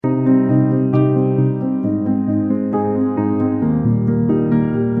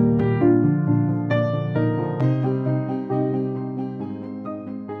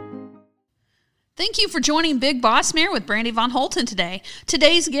Thank you for joining Big Boss Mare with Brandy Von Holten today.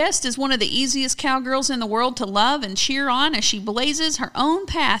 Today's guest is one of the easiest cowgirls in the world to love and cheer on as she blazes her own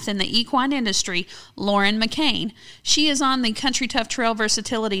path in the equine industry, Lauren McCain. She is on the Country Tough Trail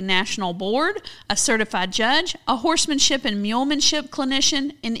Versatility National Board, a certified judge, a horsemanship and mulemanship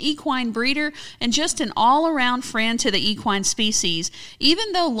clinician, an equine breeder, and just an all-around friend to the equine species.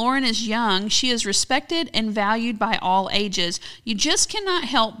 Even though Lauren is young, she is respected and valued by all ages. You just cannot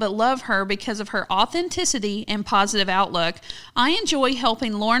help but love her because of her authenticity and positive outlook. I enjoy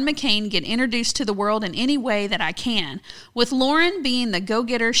helping Lauren McCain get introduced to the world in any way that I can. With Lauren being the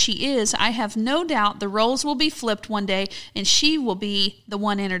go-getter she is, I have no doubt the roles will be flipped one day and she will be the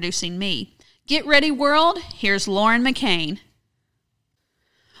one introducing me. Get ready, world. Here's Lauren McCain.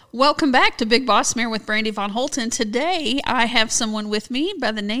 Welcome back to Big Boss Mare with Brandy Von Holten. Today, I have someone with me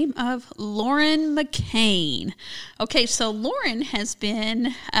by the name of Lauren McCain. Okay, so Lauren has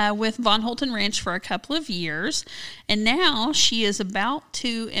been with Von Holten Ranch for a couple of years, and now she is about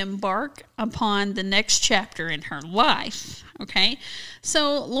to embark upon the next chapter in her life. Okay,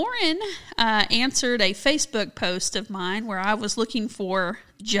 so Lauren answered a Facebook post of mine where I was looking for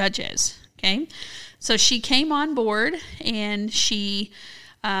judges. Okay, so she came on board and she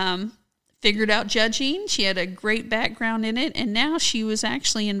figured out judging. She had a great background in it, and now she was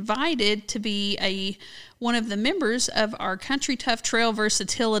actually invited to be one of the members of our Country Tough Trail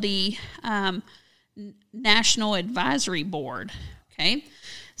Versatility National Advisory Board. Okay,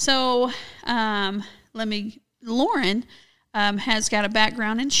 so Lauren has got a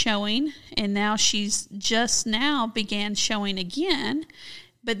background in showing, and now she's just now began showing again,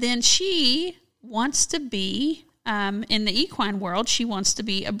 but then she wants to be in the equine world, she wants to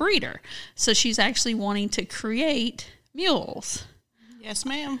be a breeder. So she's actually wanting to create mules. Yes,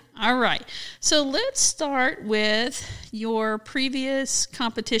 ma'am. All right. So let's start with your previous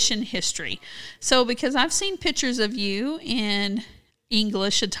competition history. So because I've seen pictures of you in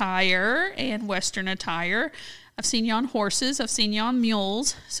English attire and Western attire, I've seen you on horses, I've seen you on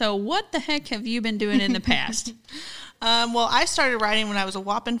mules. So what the heck have you been doing in the past? Well, I started riding when I was a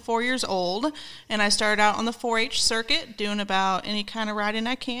whopping 4 years old, and I started out on the 4-H circuit doing about any kind of riding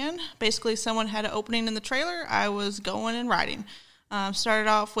I can. Basically, someone had an opening in the trailer, I was going and riding. Started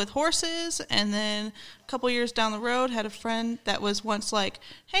off with horses, and then a couple years down the road, had a friend that was once like,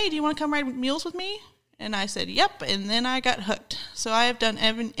 hey, do you want to come ride mules with me? And I said, yep, and then I got hooked. So I have done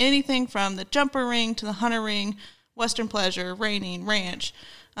anything from the jumper ring to the hunter ring, Western pleasure, reining, ranch,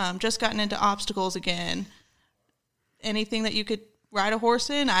 just gotten into obstacles again. Anything that you could ride a horse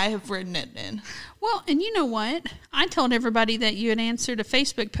in, I have ridden it in. Well, and you know what? I told everybody that you had answered a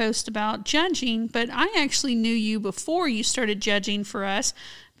Facebook post about judging, but I actually knew you before you started judging for us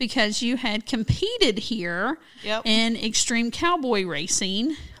because you had competed here in extreme cowboy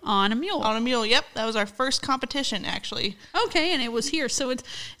racing on a mule. On a mule, yep. That was our first competition, actually. Okay, and it was here. So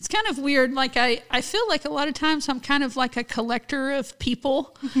it's kind of weird. Like I feel like a lot of times I'm kind of like a collector of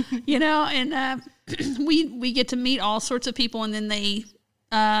people, you know, and we get to meet all sorts of people, and then they,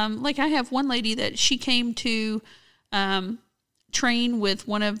 like I have one lady that she came to train with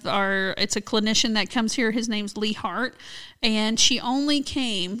one of it's a clinician that comes here. His name's Lee Hart, and she only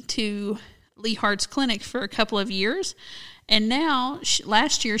came to Lee Hart's clinic for a couple of years. And now,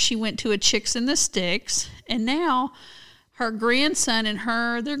 last year, she went to a Chicks in the Sticks, and now her grandson and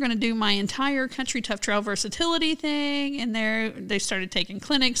they're going to do my entire Country Tough Trail Versatility thing, and they started taking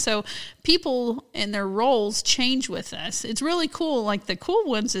clinics. So people and their roles change with us. It's really cool. Like the cool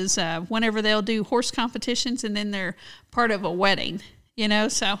ones is whenever they'll do horse competitions, and then they're part of a wedding, you know.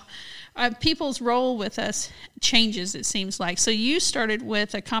 So people's role with us changes, it seems like. So you started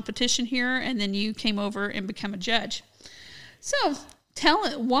with a competition here, and then you came over and become a judge. So tell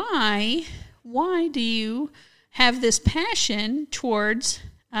it why do you have this passion towards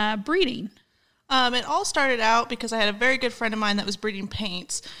breeding? It all started out because I had a very good friend of mine that was breeding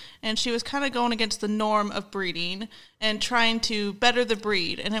paints, and she was kind of going against the norm of breeding and trying to better the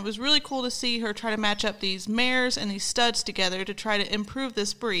breed. And it was really cool to see her try to match up these mares and these studs together to try to improve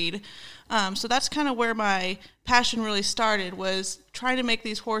this breed. So that's kind of where my passion really started, was trying to make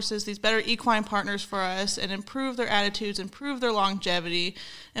these horses these better equine partners for us and improve their attitudes, improve their longevity,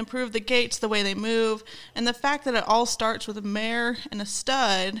 improve the gaits, the way they move, and the fact that it all starts with a mare and a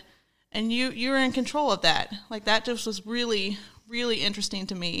stud, and you're in control of that. Like, that just was really, really interesting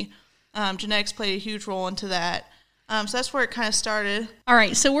to me. Genetics played a huge role into that. So that's where it kind of started. All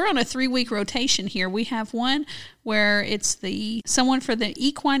right, so we're on a 3-week rotation here. We have one where it's someone for the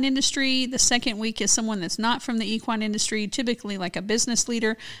equine industry. The second week is someone that's not from the equine industry, typically like a business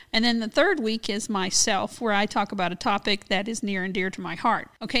leader. And then the third week is myself, where I talk about a topic that is near and dear to my heart.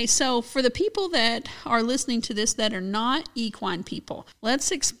 Okay, so for the people that are listening to this that are not equine people, let's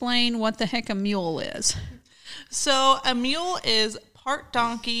explain what the heck a mule is. So a mule is part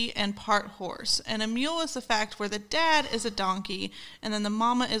donkey and part horse. And a mule is the fact where the dad is a donkey and then the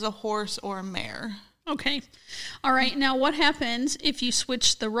mama is a horse or a mare. Okay. All right. Now, what happens if you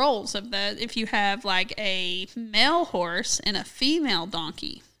switch the roles if you have like a male horse and a female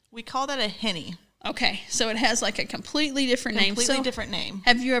donkey? We call that a henny. Okay. So it has like a completely different name. Completely different name.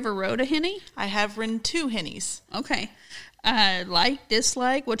 Have you ever rode a henny? I have ridden 2 hennies. Okay. Like,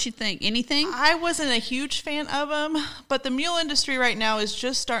 dislike, what you think? Anything? I wasn't a huge fan of them, but the mule industry right now is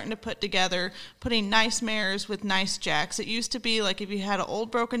just starting to putting nice mares with nice jacks. It used to be like if you had an old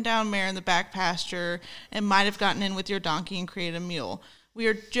broken down mare in the back pasture and might have gotten in with your donkey and created a mule. We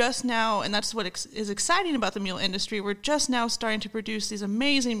are just now, and that's what is exciting about the mule industry, we're just now starting to produce these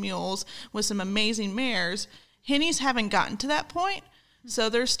amazing mules with some amazing mares. Hennies haven't gotten to that point. So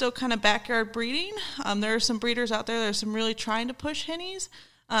they're still kind of backyard breeding. There are some breeders out there that are some really trying to push hennies.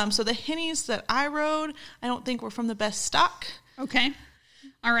 So the hennies that I rode, I don't think were from the best stock. Okay.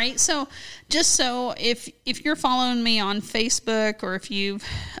 All right. So just so if you're following me on Facebook or if you've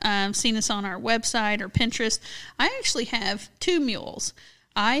seen us on our website or Pinterest, I actually have 2 mules.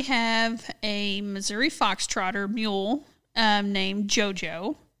 I have a Missouri Foxtrotter mule named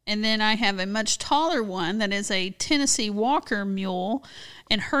JoJo. And then I have a much taller one that is a Tennessee Walker mule,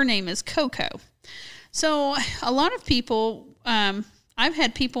 and her name is Coco. So a lot of people, I've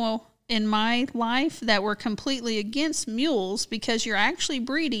had people in my life that were completely against mules because you're actually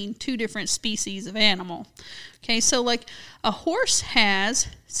breeding 2 different species of animal. Okay, so like a horse has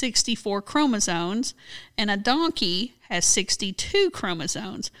 64 chromosomes and a donkey has 62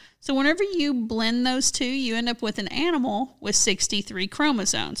 chromosomes. So whenever you blend those 2, you end up with an animal with 63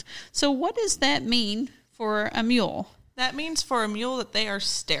 chromosomes. So what does that mean for a mule? That means for a mule that they are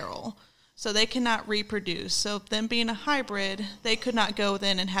sterile. So they cannot reproduce. So them being a hybrid, they could not go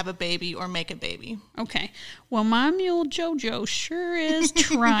then and have a baby or make a baby. Okay. Well, my mule JoJo sure is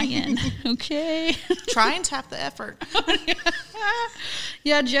trying. Okay. Trying's half the effort.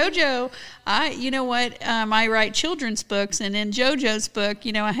 Yeah, JoJo, you know what, I write children's books, and in JoJo's book,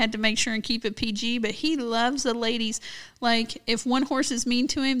 I had to make sure and keep it PG, but he loves the ladies. Like, if one horse is mean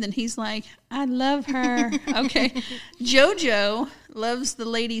to him, then he's like, I love her. Okay. JoJo loves the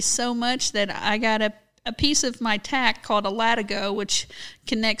ladies so much that I got a piece of my tack called a latigo, which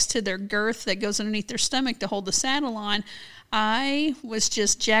connects to their girth that goes underneath their stomach to hold the saddle on. I was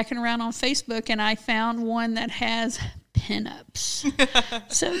just jacking around on Facebook, and I found one that has pinups.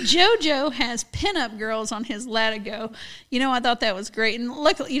 So JoJo has pinup girls on his latigo. I thought that was great. And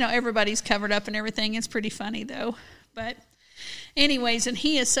luckily, everybody's covered up and everything. It's pretty funny, though. But anyways, and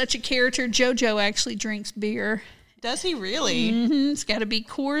he is such a character. JoJo actually drinks beer. Does he really? Mm-hmm. It's got to be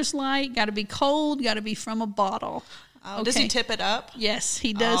Coors Light, got to be cold, got to be from a bottle. Oh, okay. Does he tip it up? Yes,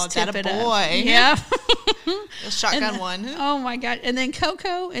 he does tip it up. Oh, that a boy. Yeah. A shotgun one. Oh, my God. And then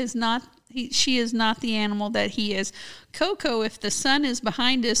Coco is not... she is not the animal that he is. Coco, if the sun is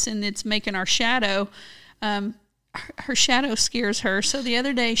behind us and it's making our shadow, her shadow scares her. So the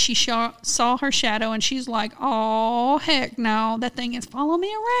other day she saw her shadow and she's like, oh, heck no, that thing is following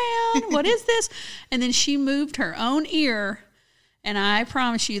me around. What is this? And then she moved her own ear, and I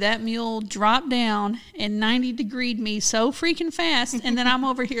promise you that mule dropped down and 90-degreed me so freaking fast. And then I'm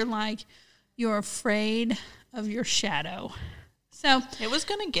over here like, you're afraid of your shadow. So it was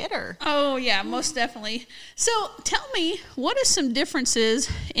going to get her. Oh, yeah, most definitely. So tell me, what are some differences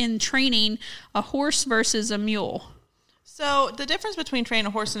in training a horse versus a mule? So the difference between training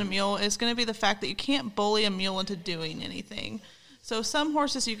a horse and a mule is going to be the fact that you can't bully a mule into doing anything. So some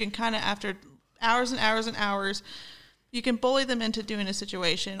horses you can kind of, after hours and hours and hours, you can bully them into doing a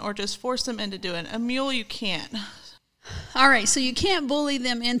situation or just force them into doing it. A mule you can't. All right, so you can't bully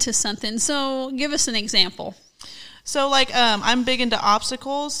them into something. So give us an example. So, like, I'm big into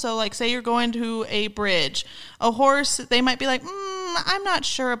obstacles. So, like, say you're going to a bridge. A horse, they might be like, I'm not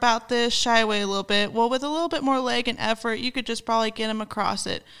sure about this, shy away a little bit. Well, with a little bit more leg and effort, you could just probably get them across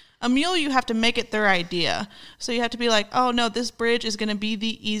it. A mule, you have to make it their idea. So you have to be like, oh, no, this bridge is going to be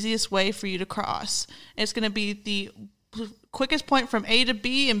the easiest way for you to cross. It's going to be the quickest point from A to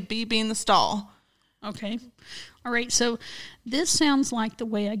B, and B being the stall. Okay. All right, so this sounds like the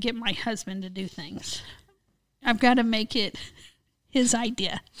way I get my husband to do things. I've got to make it his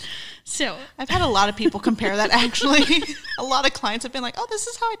idea. So I've had a lot of people compare that, actually. A lot of clients have been like, oh, this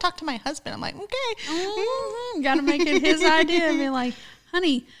is how I talk to my husband. I'm like, okay. Got to make it his idea and be like,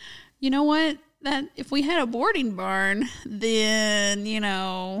 honey, you know what? That if we had a boarding barn, then,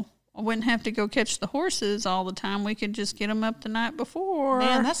 I wouldn't have to go catch the horses all the time. We could just get them up the night before.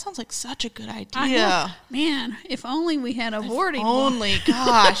 Man, that sounds like such a good idea. Man, if only we had a boarding barn.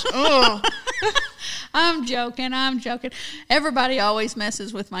 Gosh. Oh. I'm joking. Everybody always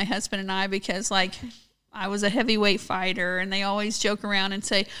messes with my husband and I because, like, I was a heavyweight fighter, and they always joke around and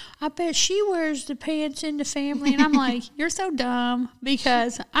say, I bet she wears the pants in the family. And I'm like, you're so dumb,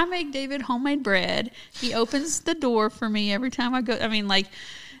 because I make David homemade bread. He opens the door for me every time I go. I mean, like,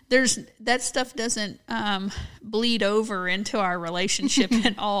 that stuff doesn't bleed over into our relationship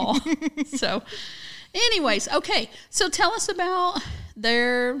at all. So anyways, okay. So tell us about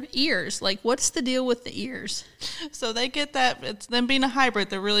their ears. Like, what's the deal with the ears? So they get that, it's them being a hybrid.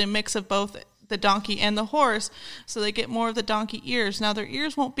 They're really a mix of both the donkey and the horse. So they get more of the donkey ears. Now their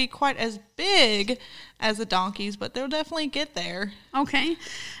ears won't be quite as big as the donkeys, but they'll definitely get there. Okay.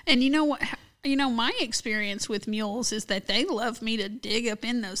 And you know what? My experience with mules is that they love me to dig up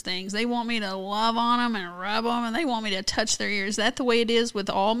in those things. They want me to love on them and rub them, and they want me to touch their ears. Is that the way it is with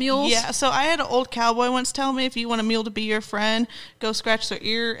all mules? Yeah, so I had an old cowboy once tell me, if you want a mule to be your friend, go scratch their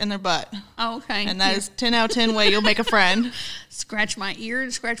ear and their butt. Oh, okay. And that is 10 out of 10 way you'll make a friend. Scratch my ear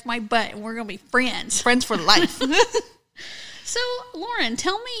and scratch my butt, and we're going to be friends. Friends for life. So, Lauren,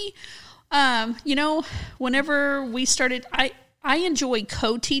 tell me, whenever we started, I enjoy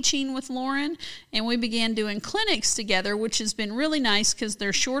co-teaching with Lauren, and we began doing clinics together, which has been really nice because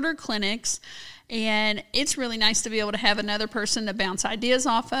they're shorter clinics, and it's really nice to be able to have another person to bounce ideas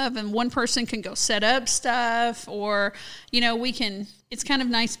off of, and one person can go set up stuff, or, it's kind of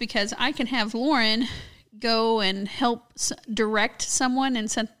nice because I can have Lauren go and help direct someone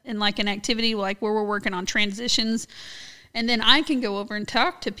in like an activity like where we're working on transitions, and then I can go over and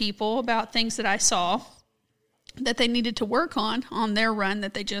talk to people about things that I saw that they needed to work on their run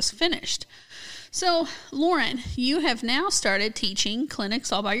that they just finished. So, Lauren, you have now started teaching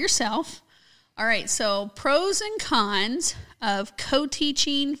clinics all by yourself. All right, so pros and cons of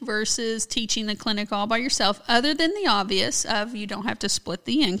co-teaching versus teaching a clinic all by yourself, other than the obvious of you don't have to split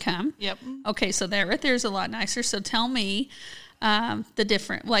the income. Yep. Okay, so that right there is a lot nicer. So tell me the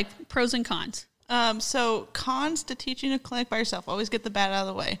different, like, pros and cons. So cons to teaching a clinic by yourself, always get the bad out of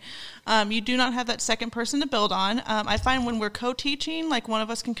the way. You do not have that second person to build on. I find when we're co-teaching, like, one of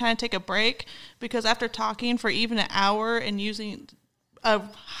us can kind of take a break, because after talking for even an hour and using a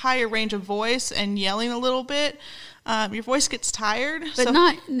higher range of voice and yelling a little bit, your voice gets tired. But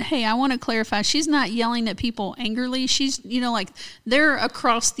I want to clarify, she's not yelling at people angrily. She's, like, they're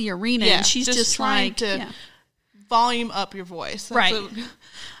across the arena, and she's just trying to volume up your voice. That's right.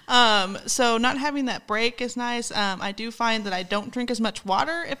 So not having that break is nice. I do find that I don't drink as much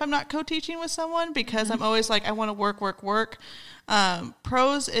water if I'm not co-teaching with someone, because I'm always like, I want to work.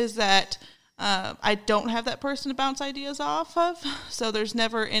 Pros is that I don't have that person to bounce ideas off of. So there's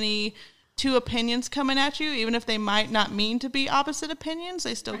never any two opinions coming at you, even if they might not mean to be opposite opinions,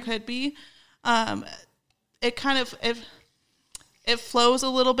 they still could be. It flows a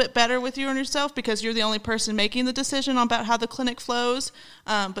little bit better with you and yourself, because you're the only person making the decision about how the clinic flows.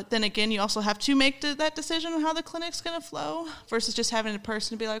 But then again, you also have to make that decision on how the clinic's going to flow, versus just having a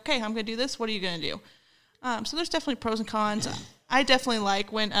person to be like, okay, I'm going to do this. What are you going to do? So there's definitely pros and cons. I definitely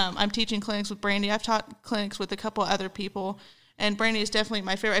like when I'm teaching clinics with Brandy. I've taught clinics with a couple other people, and Brandy is definitely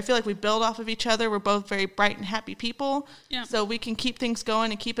my favorite. I feel like we build off of each other. We're both very bright and happy people. Yeah. So we can keep things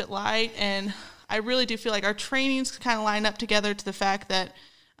going and keep it light. And I really do feel like our trainings kind of line up together to the fact that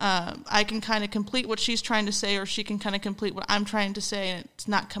I can kind of complete what she's trying to say, or she can kind of complete what I'm trying to say, and it's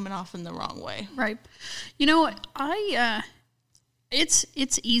not coming off in the wrong way. Right. It's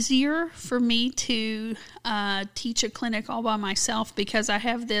easier for me to teach a clinic all by myself, because I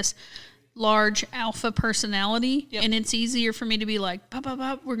have this large alpha personality, and it's easier for me to be like,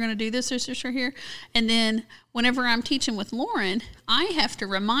 pop, we're going to do this right here. And then whenever I'm teaching with Lauren, I have to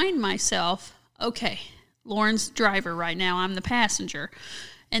remind myself, okay, Lauren's driver right now, I'm the passenger.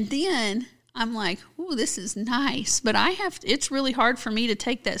 And then I'm like, ooh, this is nice. But it's really hard for me to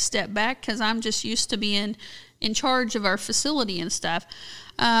take that step back, because I'm just used to being in charge of our facility and stuff.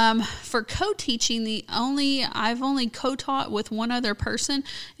 For co-teaching, I've only co-taught with one other person,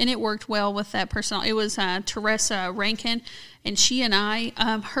 and it worked well with that person. It was Teresa Rankin, and she and I,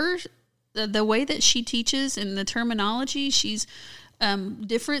 the way that she teaches and the terminology, she's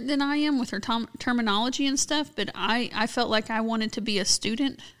different than I am with her terminology and stuff, but I felt like I wanted to be a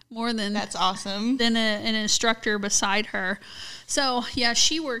student more than That's awesome. than an instructor beside her. So yeah,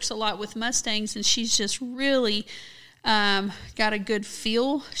 she works a lot with Mustangs, and she's just really got a good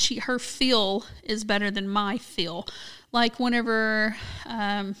feel. Her feel is better than my feel. Like whenever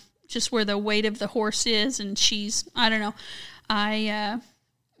just where the weight of the horse is, and I don't know,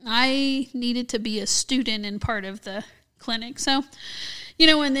 I needed to be a student in part of the clinic. So,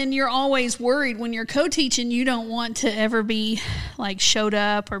 and then you're always worried when you're co-teaching, you don't want to ever be like showed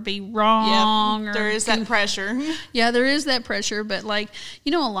up or be wrong. Yep, there is that pressure. Yeah, there is that pressure. But like,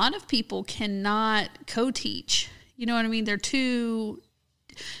 a lot of people cannot co-teach. You know what I mean? They're too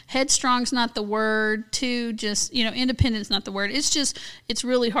headstrong's not the word, too just, independent's not the word. It's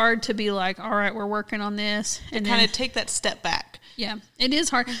really hard to be like, all right, we're working on this. And kind of take that step back. Yeah, it is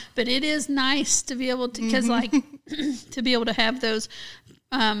hard, but it is nice to be able to, because like to be able to have those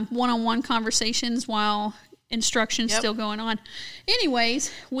one-on-one conversations while instruction's still going on.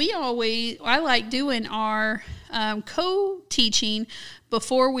 Anyways, I like doing our co-teaching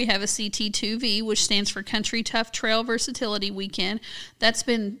before we have a CT2V, which stands for Country Tough Trail Versatility Weekend. That's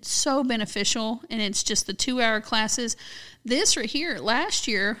been so beneficial, and it's just the 2-hour classes. This right here, last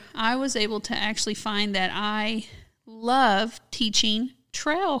year, I was able to actually find that I love teaching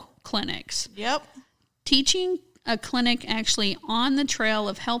trail clinics. Yep. Teaching a clinic actually on the trail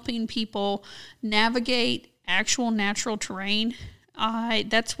of helping people navigate actual natural terrain,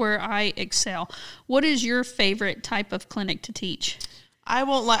 that's where I excel. What is your favorite type of clinic to teach? I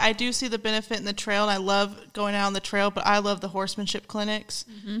won't lie. I do see the benefit in the trail, and I love going out on the trail, but I love the horsemanship clinics.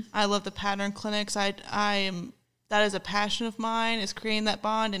 Mm-hmm. I love the pattern clinics. That is a passion of mine, is creating that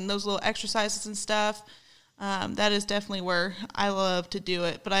bond and those little exercises and stuff. That is definitely where I love to do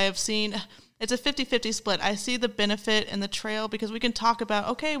it. But I have seen, it's a 50-50 split. I see the benefit in the trail because we can talk about,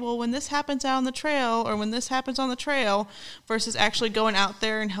 okay, well, when this happens out on the trail or when this happens on the trail versus actually going out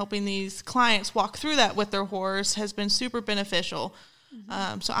there and helping these clients walk through that with their horse has been super beneficial.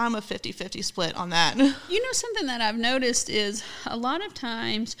 Mm-hmm. So I'm a 50-50 split on that. Something that I've noticed is a lot of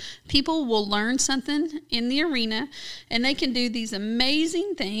times people will learn something in the arena and they can do these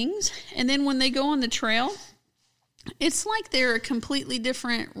amazing things. And then when they go on the trail, it's like they're a completely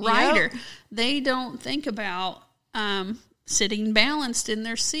different rider. Yep. They don't think about sitting balanced in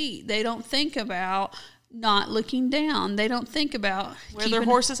their seat. They don't think about not looking down. They don't think about where their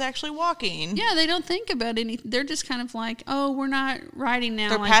horse is actually walking. Yeah, they don't think about anything. They're just kind of like, oh, we're not riding now.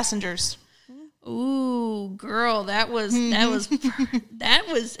 They're passengers. Ooh, girl, that was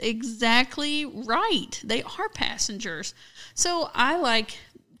exactly right. They are passengers. So I like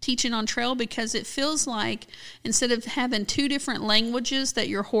teaching on trail because it feels like instead of having 2 different languages that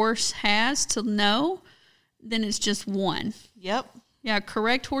your horse has to know, then it's just one. Yep. Yeah,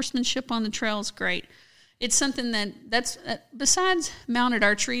 correct horsemanship on the trail is great. It's something that's besides mounted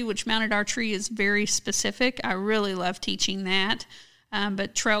archery, which mounted archery is very specific. I really love teaching that.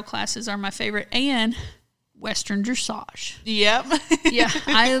 But trail classes are my favorite, and Western dressage. Yep. Yeah,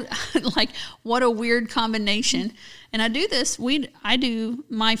 I like, what a weird combination. And I do this.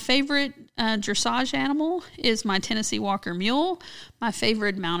 My favorite dressage animal is my Tennessee Walker Mule. My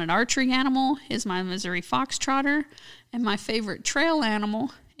favorite mounted archery animal is my Missouri Foxtrotter, and my favorite trail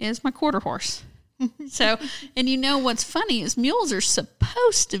animal is my quarter horse. So, and what's funny is mules are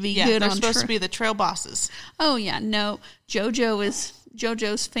supposed to be good on trail. They're supposed to be the trail bosses. Oh, yeah. No,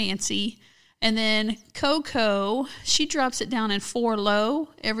 JoJo's fancy. And then Coco, she drops it down in 4 low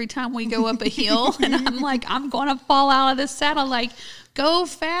every time we go up a hill. And I'm like, I'm going to fall out of the saddle. Like, go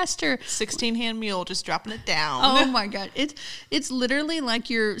faster. 16-hand mule, just dropping it down. Oh, my God. It's literally like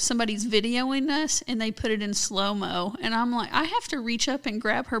somebody's videoing us, and they put it in slow-mo. And I'm like, I have to reach up and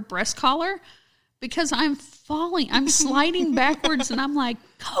grab her breast collar because I'm falling. I'm sliding backwards, and I'm like,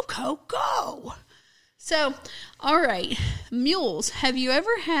 Coco, go. So, all right, mules. Have you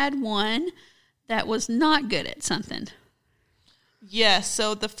ever had one that was not good at something? Yes.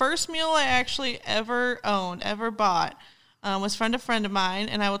 So the first mule I actually ever bought, was from a friend of mine.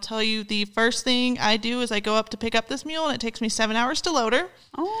 And I will tell you, the first thing I do is I go up to pick up this mule, and it takes me 7 hours to load her.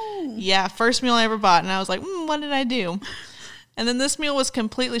 Oh. Yeah, first mule I ever bought. And I was like, what did I do? And then this mule was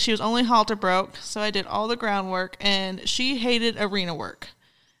she was only halter broke. So I did all the groundwork, and she hated arena work.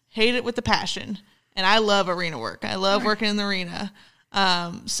 Hated it with a passion. And I love arena work. I love working in the arena.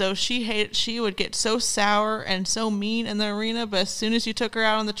 So she would get so sour and so mean in the arena, but as soon as you took her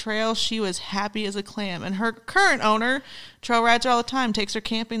out on the trail, she was happy as a clam. And her current owner trail rides her all the time, takes her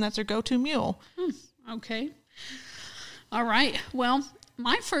camping. That's her go-to mule. Okay. All right. Well,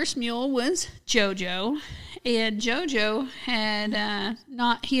 my first mule was JoJo, and JoJo had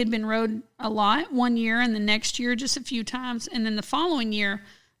he had been rode a lot one year, and the next year just a few times, and then the following year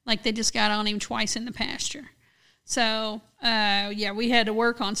Like they just got on him twice in the pasture. So, we had to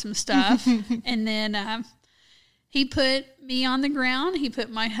work on some stuff. And then he put me on the ground. He put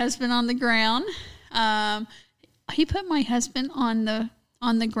my husband on the ground. He put my husband on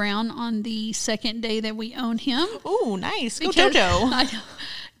the ground on the second day that we owned him. Oh, nice. Go JoJo.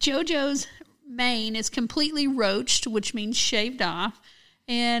 JoJo's mane is completely roached, which means shaved off.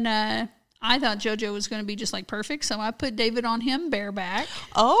 And I thought JoJo was going to be just like perfect, so I put David on him bareback.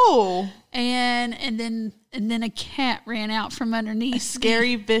 Oh. And then a cat ran out from underneath. A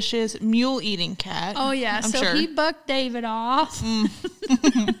scary, vicious, mule-eating cat. Oh, yeah. I'm so sure. he bucked David off.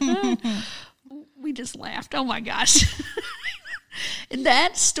 We just laughed. Oh, my gosh.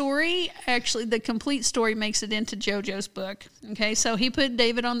 That story, actually, the complete story makes it into JoJo's book. Okay, so he put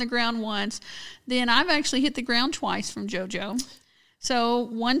David on the ground once. Then I've actually hit the ground twice from JoJo. So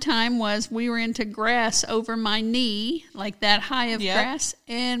one time we were into grass over my knee, like that high of grass,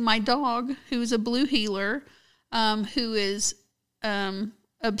 and my dog, who's a blue heeler, who is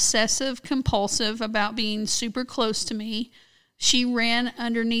obsessive compulsive about being super close to me, she ran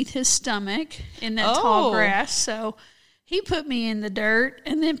underneath his stomach in that tall grass. So he put me in the dirt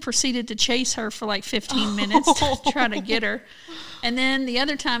and then proceeded to chase her for like 15 minutes to try to get her. And then the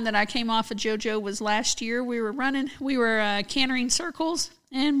other time that I came off of JoJo was last year. We were cantering circles,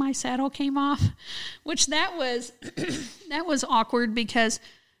 and my saddle came off, which that was awkward because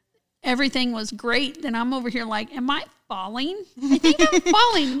everything was great. Then I'm over here like, am I falling? I think I'm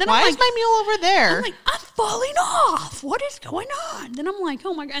falling. Then Why is my mule over there? I'm like, I'm falling off. What is going on? Then I'm like,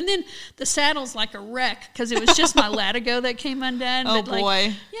 oh my God. And then the saddle's like a wreck because it was just my Latigo that came undone. Oh, but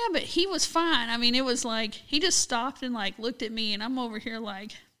boy. Yeah, but he was fine. I mean, it was like, he just stopped and like looked at me, and I'm over here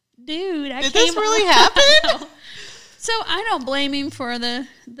like, dude, Did this really happen? So I don't blame him for the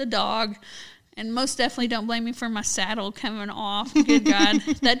dog. And most definitely don't blame me for my saddle coming off. Good God.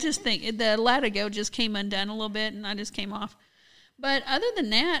 The Latigo just came undone a little bit, and I just came off. But other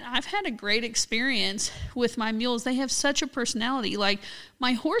than that, I've had a great experience with my mules. They have such a personality. Like,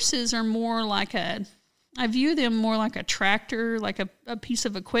 my horses are more like I view them more like a tractor, like a piece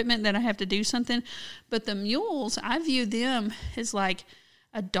of equipment that I have to do something. But the mules, I view them as like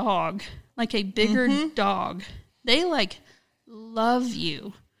a dog, like a bigger dog. They, like, love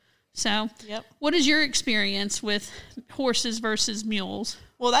you. So, What is your experience with horses versus mules?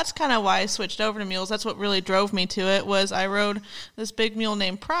 Well, that's kind of why I switched over to mules. That's what really drove me to it. Was I rode this big mule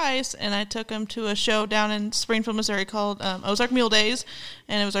named Price, and I took him to a show down in Springfield, Missouri called Ozark Mule Days,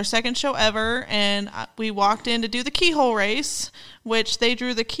 and it was our second show ever. And we walked in to do the keyhole race, which they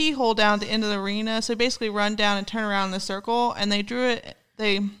drew the keyhole down at the end of the arena. So basically, run down and turn around in a circle, and they drew it.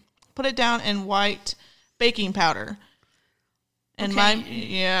 They put it down in white baking powder. And you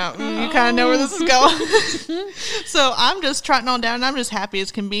kind of know where this is going. So I'm just trotting on down, and I'm just happy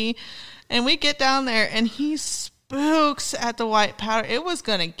as can be. And we get down there, and he spooks at the white powder. It was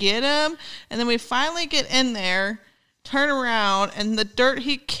going to get him. And then we finally get in there, turn around, and the dirt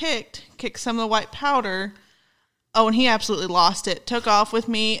he kicked some of the white powder. Oh, and he absolutely lost it. Took off with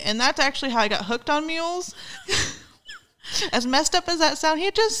me. And that's actually how I got hooked on mules. As messed up as that sounds, he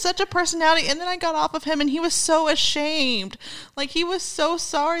had just such a personality. And then I got off of him, and he was so ashamed. Like, he was so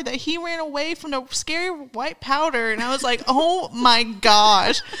sorry that he ran away from the scary white powder. And I was like, oh my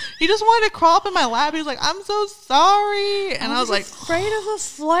gosh. He just wanted to crawl up in my lap. He was like, I'm so sorry. And I was like, afraid of a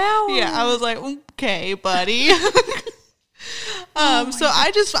flower. Yeah, I was like, okay, buddy. So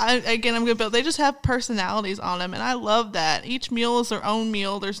I'm going to build, they just have personalities on them, and I love that. Each mule is their own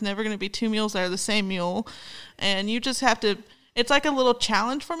mule. There's never going to be two mules that are the same mule, and you just have to, it's like a little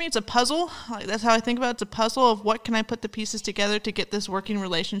challenge for me. It's a puzzle. Like, that's how I think about it. It's a puzzle of what can I put the pieces together to get this working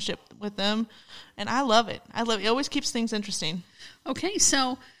relationship with them, and I love it. It always keeps things interesting. Okay,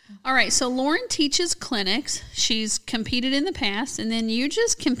 so, all right, so Lauren teaches clinics. She's competed in the past, and then you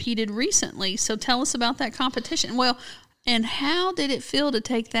just competed recently, so tell us about that competition. Well, and how did it feel to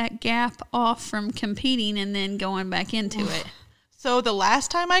take that gap off from competing and then going back into it? So the last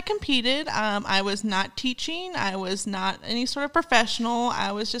time I competed, I was not teaching. I was not any sort of professional.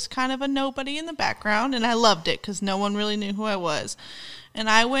 I was just kind of a nobody in the background, and I loved it because no one really knew who I was. And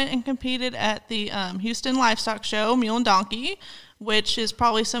I went and competed at the Houston Livestock Show, Mule and Donkey, which is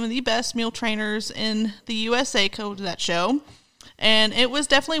probably some of the best mule trainers in the USA go to that show. And it was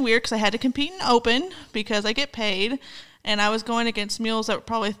definitely weird because I had to compete in open because I get paid. And I was going against mules that were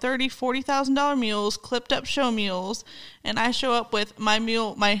probably $30,000, $40,000 mules, clipped up show mules. And I show up with my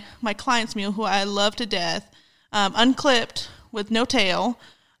mule, my client's mule, who I love to death, unclipped with no tail.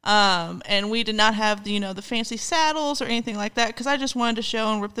 And we did not have the fancy saddles or anything like that because I just wanted to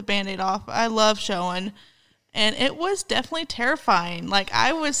show and rip the Band-Aid off. I love showing. And it was definitely terrifying. Like,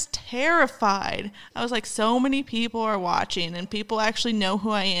 I was terrified. I was like, so many people are watching, and people actually know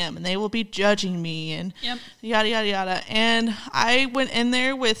who I am, and they will be judging me, and yada, yada, yada. And I went in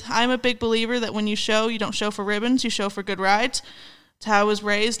there with, I'm a big believer that when you show, you don't show for ribbons, you show for good rides. It's how I was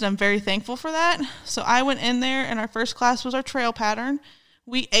raised, and I'm very thankful for that. So I went in there, and our first class was our trail pattern.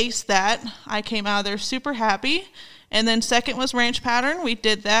 We aced that. I came out of there super happy. And then second was ranch pattern. We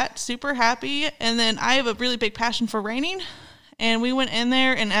did that, super happy. And then I have a really big passion for reining. And we went in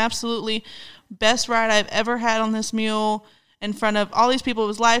there and absolutely best ride I've ever had on this mule in front of all these people. It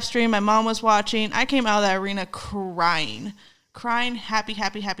was live stream. My mom was watching. I came out of that arena crying, happy,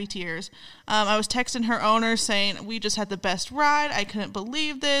 happy, happy tears. I was texting her owner saying, we just had the best ride. I couldn't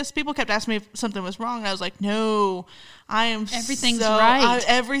believe this. People kept asking me if something was wrong. And I was like, no, everything's right.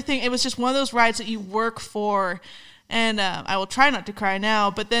 Everything. It was just one of those rides that you work for. And I will try not to cry now.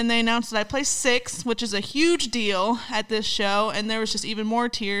 But then they announced that I placed 6th, which is a huge deal at this show. And there was just even more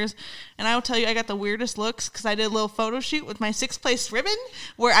tears. And I will tell you, I got the weirdest looks because I did a little photo shoot with my 6th place ribbon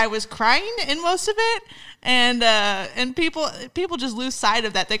where I was crying in most of it. And people just lose sight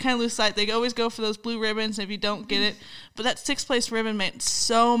of that. They kind of lose sight. They always go for those blue ribbons if you don't get it. But that 6th place ribbon meant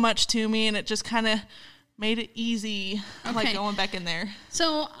so much to me. And it just kind of made it easy, like going back in there.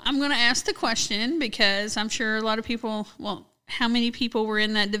 So I'm going to ask the question because I'm sure a lot of people, how many people were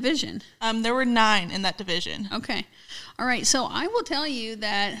in that division? There were 9 in that division. Okay. All right. So I will tell you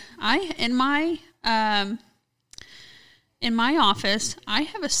that in my office, I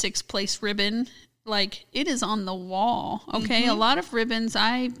have a 6th place ribbon. Like, it is on the wall. Okay. A lot of ribbons,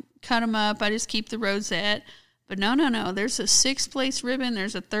 I cut them up. I just keep the rosette. But no. There's a 6th place ribbon.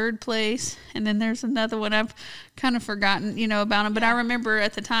 There's a 3rd place. And then there's another one. I've kind of forgotten, about them. But I remember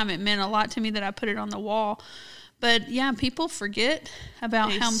at the time it meant a lot to me that I put it on the wall. But, yeah, people forget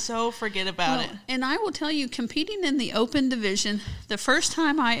about They forget about it. And I will tell you, competing in the open division, the first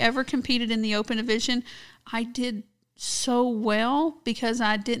time I ever competed in the open division, I did so well because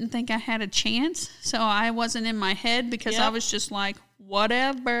I didn't think I had a chance. So I wasn't in my head because I was just like,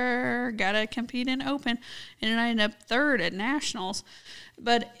 whatever, gotta compete in open. And then I ended up 3rd at nationals.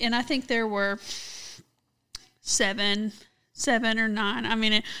 And I think there were 7 or 9. I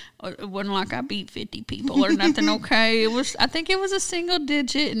mean, it wasn't like I beat 50 people or nothing. Okay. I think it was a single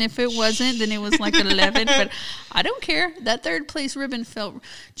digit. And if it wasn't, then it was like 11, but I don't care. That 3rd place ribbon felt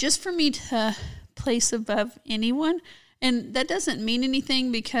just for me to place above anyone. And that doesn't mean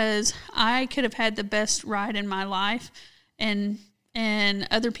anything because I could have had the best ride in my life and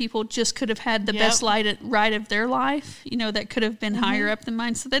other people just could have had the best ride of their life, that could have been higher up than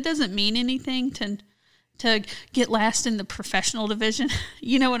mine. So that doesn't mean anything to get last in the professional division.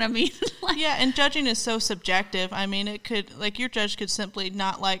 You know what I mean? And judging is so subjective. I mean, it could, like, your judge could simply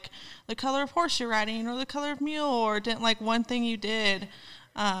not like the color of horse you're riding or the color of mule or didn't like one thing you did.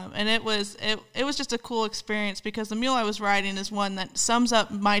 And it was just a cool experience because the mule I was riding is one that sums up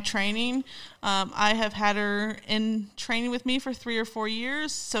my training. I have had her in training with me for 3 or 4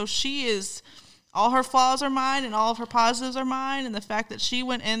 years. So she is, all her flaws are mine and all of her positives are mine. And the fact that she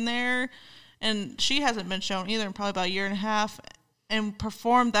went in there and she hasn't been shown either in probably about a year and a half and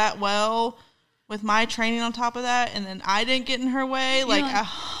performed that well with my training on top of that, and then I didn't get in her way.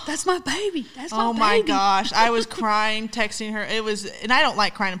 That's my baby. That's my baby. Oh my gosh. I was crying, texting her. And I don't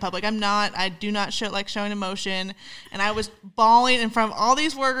like crying in public. I do not like showing emotion. And I was bawling in front of all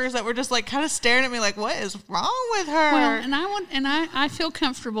these workers that were just like kind of staring at me like, what is wrong with her? Well, and I feel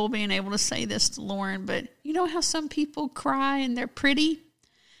comfortable being able to say this to Lauren, but you know how some people cry and they're pretty?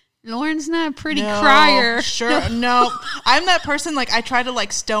 Lauren's not a pretty crier. Sure, no. I'm that person, like, I try to,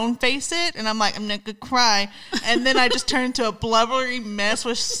 like, stone face it, and I'm like, I'm not going to cry. And then I just turn into a blubbery mess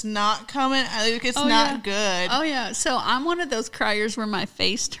with snot coming. It's not good. Oh, yeah. So I'm one of those criers where my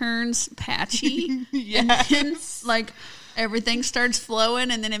face turns patchy. Yes. And then, like, everything starts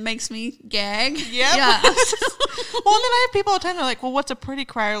flowing, and then it makes me gag. Yep. Yeah. Well, and then I have people all the time, they're like, well, what's a pretty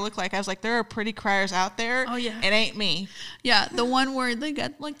crier look like? I was like, there are pretty criers out there. Oh, yeah. It ain't me. Yeah, the one where they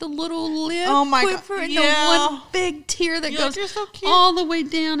got, like, the little lip quiver and the one big tear that goes so all the way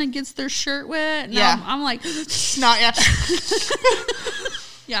down and gets their shirt wet. And I'm like, snot,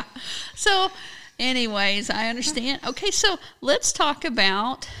 yeah. So, anyways, I understand. Okay, so let's talk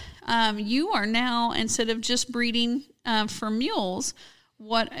about, you are now, instead of just breeding for mules,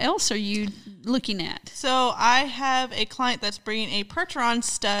 what else are you looking at? So I have a client that's bringing a Percheron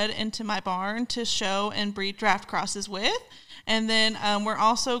stud into my barn to show and breed draft crosses with. And then we're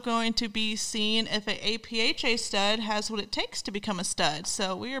also going to be seeing if an APHA stud has what it takes to become a stud.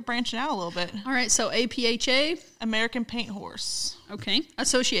 So we are branching out a little bit. All right, so APHA? American Paint Horse. Okay,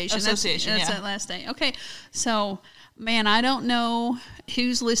 Association. That's yeah. that last day. Okay, so, man, I don't know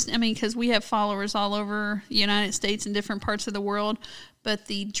who's listening. I mean, because we have followers all over the United States and different parts of the world, but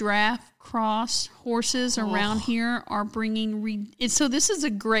the draft cross horses around here are bringing so this is a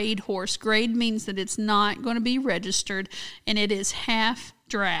grade horse. Grade means that it's not going to be registered, and it is half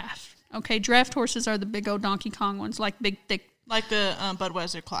draft. Okay, draft horses are the big old Donkey Kong ones, like big thick, like the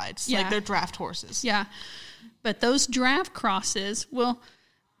Budweiser Clydes. Yeah. Like they're draft horses. Yeah, but those draft crosses, well,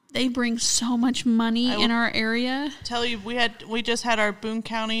 they bring so much money in our area. Tell you, we just had our Boone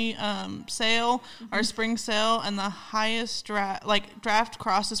County sale, our spring sale, and the highest draft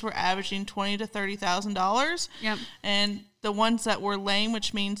crosses were averaging $20,000 to $30,000. Yep. And the ones that were lame,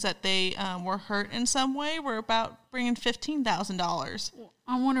 which means that they were hurt in some way, were about bringing $15,000.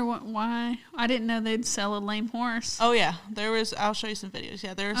 I wonder why. I didn't know they'd sell a lame horse. Oh yeah, there was. I'll show you some videos.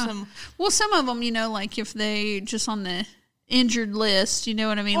 Yeah, there are some. Well, some of them, like if they just on the injured list, you know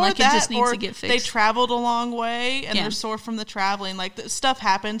what I mean? Or like that, it just needs to get fixed. They traveled a long way and Yeah. they're sore from the traveling. Like stuff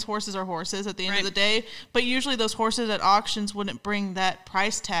happens. Horses are horses at the end of the day. But usually those horses at auctions wouldn't bring that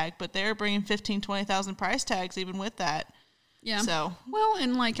price tag, but they're bringing 15,000, 20,000 price tags even with that. Yeah. So well,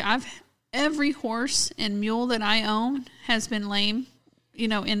 and like every horse and mule that I own has been lame,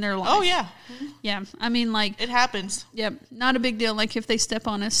 in their life. oh yeah, Yeah. I mean, like, it happens. yep, not a big deal. Like if they step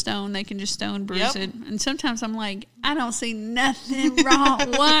on a stone, they can just stone bruise Yep. it. And sometimes I'm like, I don't see nothing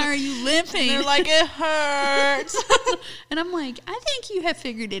wrong. Why are you limping? They're like, it hurts. And I'm like, I think you have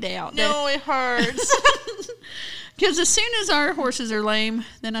figured it out. No, it hurts. Because as soon as our horses are lame,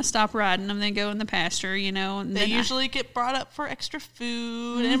 then I stop riding them. They go in the pasture, and They then usually get brought up for extra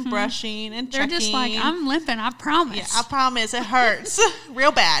food and brushing and they're checking. just like, I'm limping, I promise. Yeah, I promise it hurts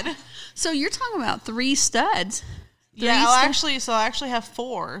real bad. So you're talking about 3 studs. Yeah, I'll actually have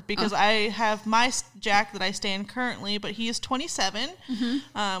 4 because I have my Jack that I stand currently, but he is 27,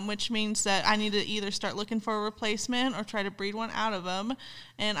 which means that I need to either start looking for a replacement or try to breed one out of him.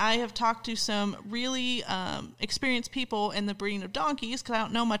 And I have talked to some really experienced people in the breeding of donkeys because I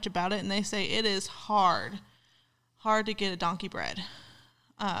don't know much about it, and they say it is hard to get a donkey bred.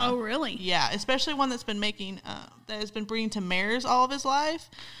 Oh, really? Yeah, especially one that's been that has been breeding to mares all of his life.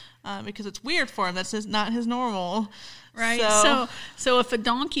 Because it's weird for him. That's not his normal. Right. So if a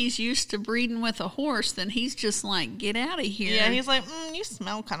donkey's used to breeding with a horse, then he's just like, get out of here. Yeah, he's like, you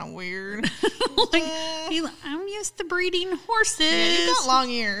smell kind of weird. I'm used to breeding horses. Yeah, you got long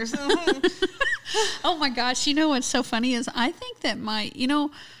ears. Oh my gosh. You know what's so funny is I think that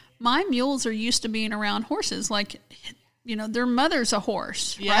my mules are used to being around horses. Like, their mother's a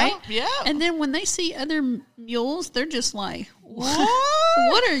horse, right? Yeah. And then when they see other mules, they're just like, What?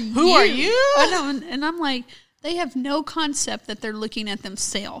 What are you? Who are you? I know, and I'm like, they have no concept that they're looking at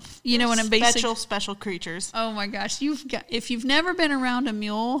themselves. You know what I'm basically... Special creatures. Oh my gosh. If you've never been around a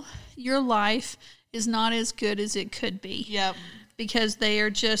mule, your life is not as good as it could be. Yep. Because they're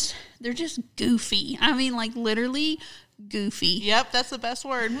just goofy. I mean, like literally goofy. Yep, that's the best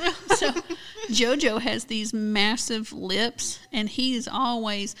word. So Jojo has these massive lips, and he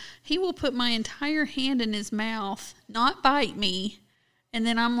will put my entire hand in his mouth, not bite me. And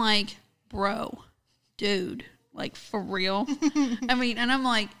then I'm like, bro, dude, like for real? I mean, and I'm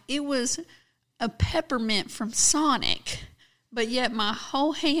like, it was a peppermint from Sonic, but yet my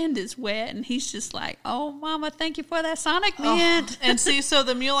whole hand is wet, and he's just like, oh, mama, thank you for that Sonic mint. And see, so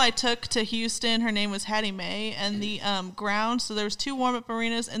the mule I took to Houston, her name was Hattie Mae, and the ground, so there was 2 warm-up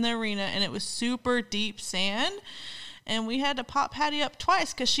arenas in the arena, and it was super deep sand. And we had to pop Hattie up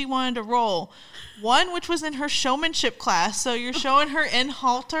twice because she wanted to roll. One, which was in her showmanship class. So you're showing her in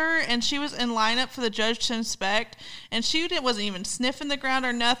halter, and she was in lineup for the judge to inspect. And she wasn't even sniffing the ground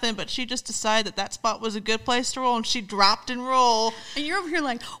or nothing, but she just decided that spot was a good place to roll, and she dropped and rolled. And you're over here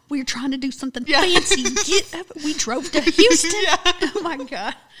like, we're trying to do something fancy. Get up. We drove to Houston. Oh, my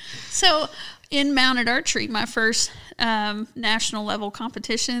God. So in mounted archery, my first national level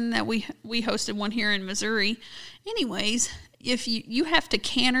competition that we hosted one here in Missouri. Anyways, if you have to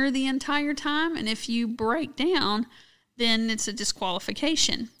canter the entire time, and if you break down, then it's a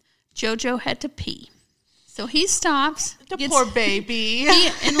disqualification. Jojo had to pee. So he stops. Poor baby.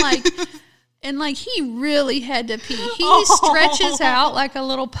 And he really had to pee. He stretches out like a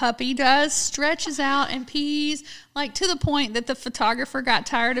little puppy does, stretches out and pees, like to the point that the photographer got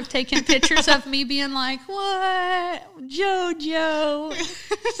tired of taking pictures of me being like, what? Jojo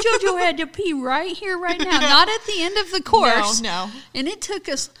had to pee right here, right now. Not at the end of the course. No. And it took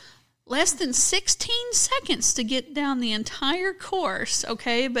us less than 16 seconds to get down the entire course,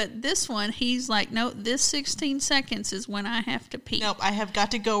 okay? But this one, he's like, no, this 16 seconds is when I have to pee. Nope, I have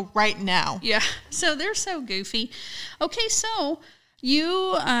got to go right now. Yeah, so they're so goofy. Okay, so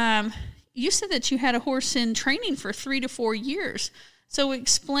you said that you had a horse in training for 3 to 4 years. So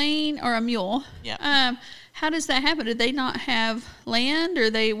explain, or a mule. Yeah. How does that happen? Do they not have land, or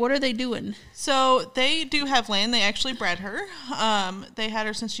what are they doing? So they do have land. They actually bred her. They had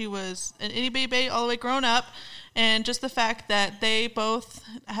her since she was an itty bitty baby all the way grown up. And just the fact that they both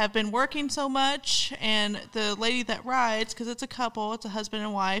have been working so much, and the lady that rides, because it's a couple, it's a husband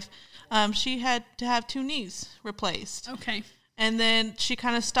and wife, she had to have 2 knees replaced. Okay. And then she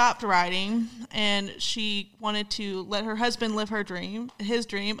kind of stopped riding, and she wanted to let her husband live his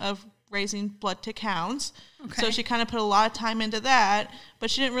dream of raising blood tick hounds. Okay. So she kind of put a lot of time into that, but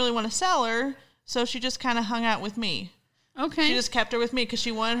she didn't really want to sell her, so she just kind of hung out with me. Okay. She just kept her with me because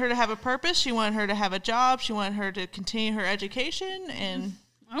she wanted her to have a purpose. She wanted her to have a job. She wanted her to continue her education. And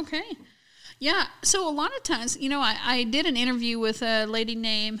okay. Yeah. So a lot of times, I did an interview with a lady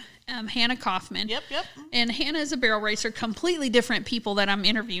named Hannah Kaufman. Yep. And Hannah is a barrel racer, completely different people that I'm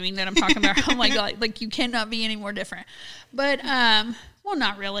interviewing, that I'm talking about. I'm like you cannot be any more different. But, well,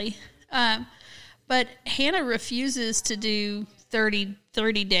 not really. But Hannah refuses to do 30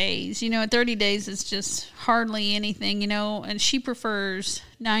 days. 30 days is just hardly anything, and she prefers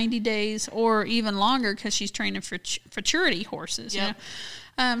 90 days or even longer because she's training for futurity horses. Yep.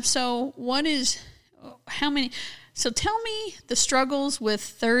 So so tell me the struggles with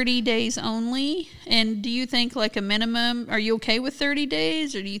 30 days only, and do you think like a minimum, are you okay with 30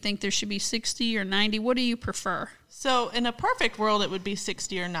 days, or do you think there should be 60 or 90? What do you prefer? So in a perfect world, it would be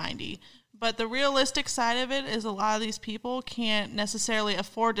 60 or 90. But the realistic side of it is a lot of these people can't necessarily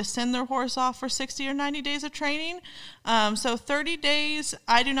afford to send their horse off for 60 or 90 days of training. So 30 days,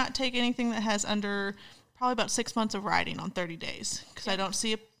 I do not take anything that has under probably about 6 months of riding on 30 days because I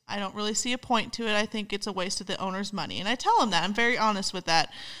don't really see a point to it. I think it's a waste of the owner's money. And I tell them that. I'm very honest with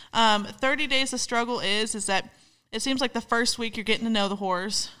that. 30 days, the struggle is that it seems like the first week you're getting to know the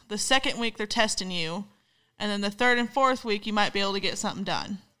horse. The second week they're testing you. And then the third and fourth week you might be able to get something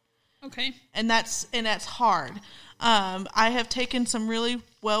done. Okay. And that's hard. I have taken some really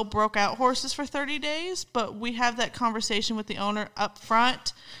well broke out horses for 30 days, but we have that conversation with the owner up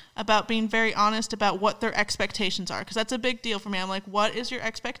front about being very honest about what their expectations are, because that's a big deal for me. I'm like, what is your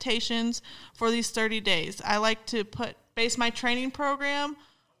expectations for these 30 days? I like to base my training program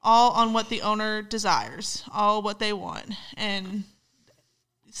all on what the owner desires, all what they want. And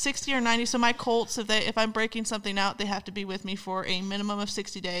 60 or 90, so my colts, if I'm breaking something out, they have to be with me for a minimum of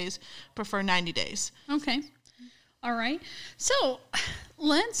 60 days, prefer 90 days. Okay. All right. So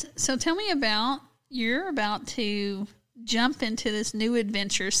tell me you're about to jump into this new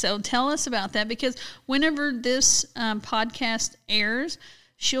adventure. So tell us about that, because whenever this podcast airs,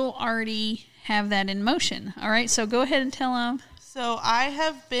 she'll already have that in motion. All right. So go ahead and tell them. So I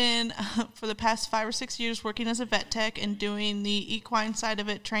have been, for the past 5 or 6 years, working as a vet tech and doing the equine side of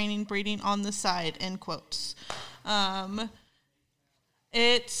it, training, breeding on the side, end quotes.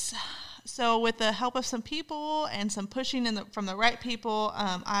 So with the help of some people and some pushing from the right people,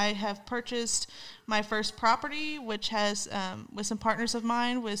 I have purchased my first property, which has, with some partners of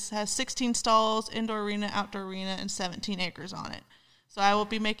mine, has 16 stalls, indoor arena, outdoor arena, and 17 acres on it. So I will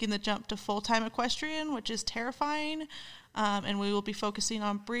be making the jump to full-time equestrian, which is terrifying. And we will be focusing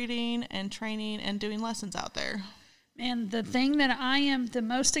on breeding and training and doing lessons out there. And the thing that I am the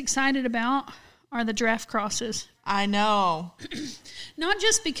most excited about are the draft crosses. I know. Not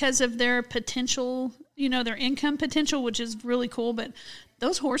just because of their potential, their income potential, which is really cool, but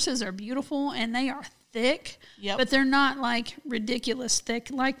those horses are beautiful and they are thick. Yep. But they're not like ridiculous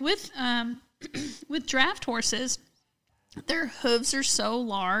thick. Like with draft horses, their hooves are so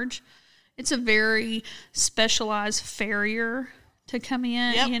large. It's a very specialized farrier to come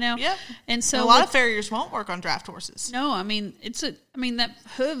in, Yep. And so a lot of farriers won't work on draft horses. No, that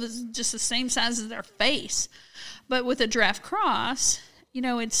hoof is just the same size as their face. But with a draft cross,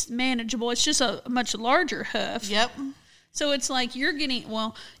 it's manageable. It's just a much larger hoof. Yep. So it's like you're getting,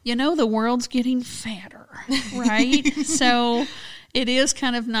 the world's getting fatter, right? So it is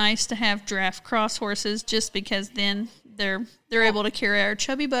kind of nice to have draft cross horses just because then they're able to carry our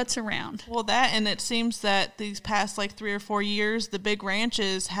chubby butts around. Well, and it seems that these past 3 or 4 years, the big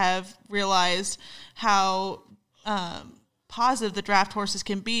ranches have realized how positive the draft horses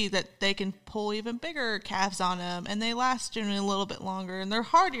can be, that they can pull even bigger calves on them, and they last generally a little bit longer, and they're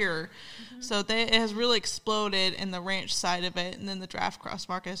hardier. Mm-hmm. So it has really exploded in the ranch side of it, and then the draft cross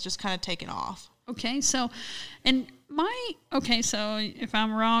market has just kind of taken off. Okay, so, and okay, so if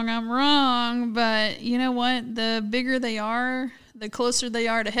I'm wrong, I'm wrong. But you know what? The bigger they are, the closer they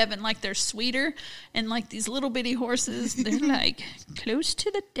are to heaven. Like they're sweeter. And like these little bitty horses, they're like close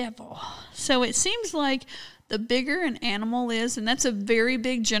to the devil. So it seems like the bigger an animal is, and that's a very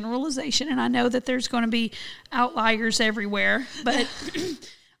big generalization. And I know that there's going to be outliers everywhere. But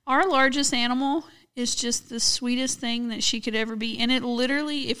our largest animal is just the sweetest thing that she could ever be. And it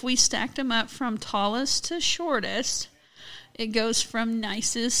literally, if we stacked them up from tallest to shortest, it goes from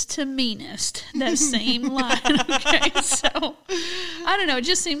nicest to meanest, that same line. Okay, so I don't know. It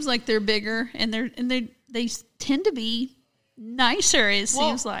just seems like they're bigger, and they tend to be nicer. It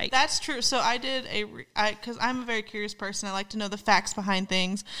seems like that's true. So I did because I'm a very curious person. I like to know the facts behind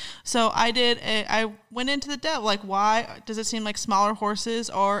things. So I went into the depth, like, why does it seem like smaller horses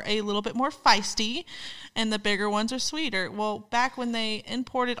are a little bit more feisty and the bigger ones are sweeter? Well, back when they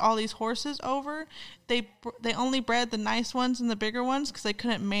imported all these horses over, they only bred the nice ones and the bigger ones because they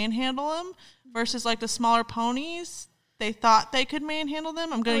couldn't manhandle them, versus like the smaller ponies, they thought they could manhandle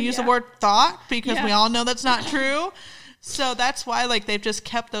them. I'm going to use the word thought because we all know that's not true. So that's why, like, they've just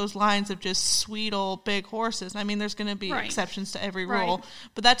kept those lines of just sweet old big horses. I mean, there's going to be exceptions to every rule,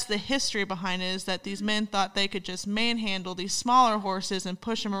 but that's the history behind it, is that these men thought they could just manhandle these smaller horses and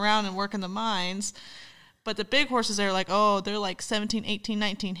push them around and work in the mines. But the big horses are like, oh, they're like 17, 18,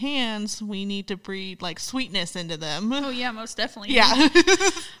 19 hands. We need to breed, like, sweetness into them. Oh, yeah, most definitely. Yeah.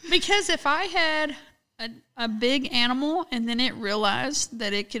 Because if I had a big animal and then it realized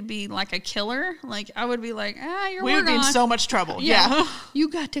that it could be like a killer, like I would be like, we would be in so much trouble. Yeah. You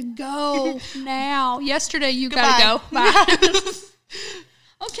got to go now. Yesterday you got to go. Bye.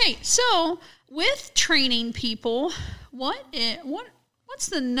 Okay, so with training people, what's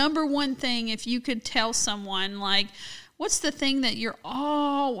the number one thing, if you could tell someone, like, what's the thing that you're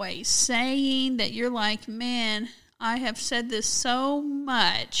always saying that you're like, man, I have said this so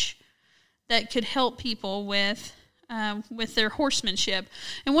much, that could help people with their horsemanship?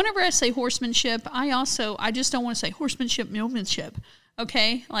 And whenever I say horsemanship, I just don't want to say horsemanship, yeomanship.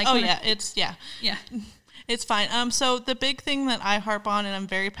 Okay? Like, it's fine. So the big thing that I harp on and I'm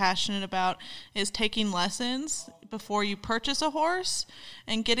very passionate about is taking lessons before you purchase a horse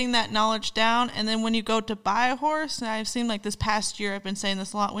and getting that knowledge down. And then when you go to buy a horse, and I've seen, like, this past year, I've been saying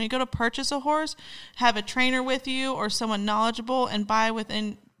this a lot, when you go to purchase a horse, have a trainer with you or someone knowledgeable, and buy with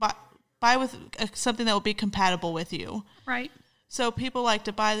something that will be compatible with you. Right. So people like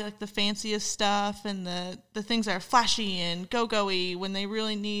to buy, like, the fanciest stuff and the things that are flashy and go-go-y, when they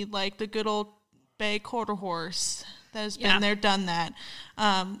really need, like, the good old bay quarter horse that has been there, done that.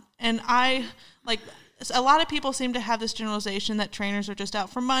 And I, like, a lot of people seem to have this generalization that trainers are just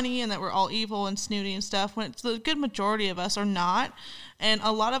out for money and that we're all evil and snooty and stuff, when it's the good majority of us are not. And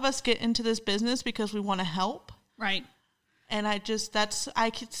a lot of us get into this business because we want to help. Right. And I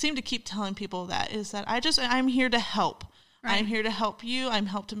seem to keep telling people I'm here to help. Right. I'm here to help you. I'm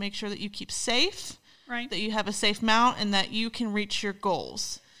help to make sure that you keep safe, right? That you have a safe mount, and that you can reach your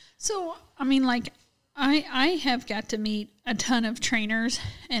goals. So, I mean, like, I have got to meet a ton of trainers,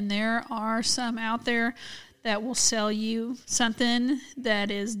 and there are some out there that will sell you something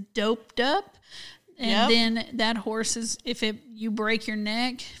that is doped up, and then that horse is, you break your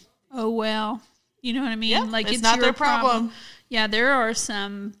neck, oh well. You know what I mean? Yeah, like, it's not their problem. Yeah, there's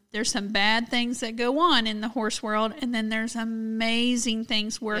some bad things that go on in the horse world, and then there's amazing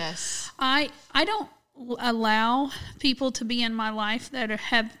things where I don't allow people to be in my life that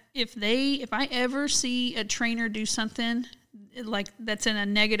have, if I ever see a trainer do something like that's in a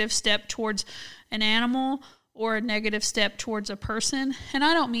negative step towards an animal or a negative step towards a person, and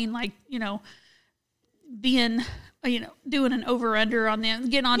I don't mean, like, being, doing an over-under on them,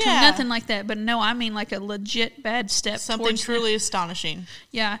 getting onto nothing like that. But no, I mean like a legit bad step. Something truly astonishing.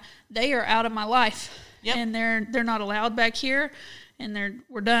 Yeah, they are out of my life. Yep. And they're not allowed back here, and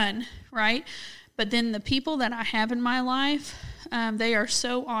we're done, right? But then the people that I have in my life, they are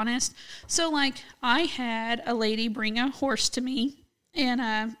so honest. So, like, I had a lady bring a horse to me,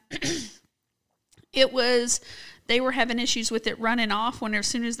 and they were having issues with it running off as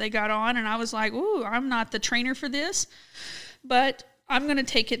soon as they got on, and I was like, ooh, I'm not the trainer for this, but I'm going to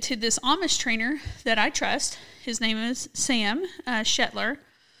take it to this Amish trainer that I trust. His name is Sam Shetler.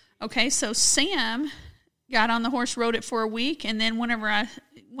 Okay, so Sam got on the horse, rode it for a week, and then whenever I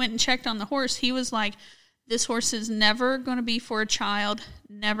went and checked on the horse, he was like, this horse is never going to be for a child,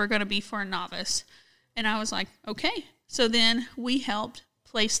 never going to be for a novice. And I was like, okay. So then we helped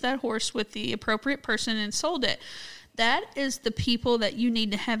place that horse with the appropriate person and sold it. that is the people that you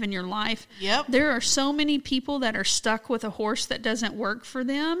need to have in your life. Yep. There are so many people that are stuck with a horse that doesn't work for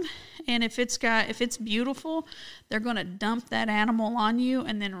them. And if it's beautiful, they're going to dump that animal on you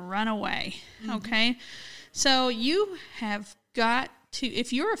and then run away. Mm-hmm. Okay. So you have got to,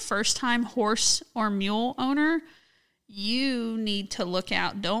 if you're a first-time horse or mule owner, you need to look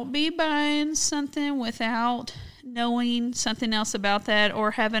out. Don't be buying something without knowing something else about that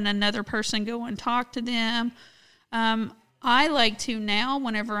or having another person go and talk to them. I like to now,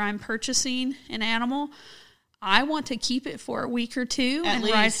 whenever I'm purchasing an animal, I want to keep it for a week or two. At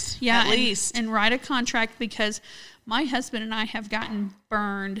least. And write a contract, because my husband and I have gotten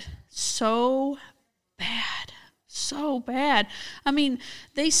burned so bad. So bad. I mean,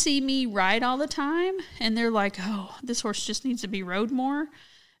 they see me ride all the time and they're like, oh, this horse just needs to be rode more.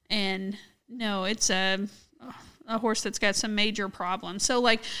 And no, it's a horse that's got some major problems. So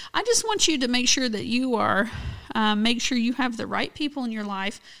like, I just want you to make sure that you are, make sure you have the right people in your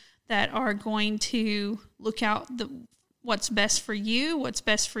life that are going to look out what's best for you, what's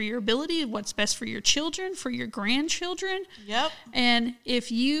best for your ability, what's best for your children, for your grandchildren. Yep. And if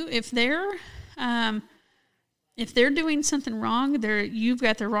they're doing something wrong, you've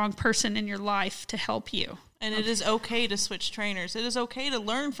got the wrong person in your life to help you. And it is okay to switch trainers. It is okay to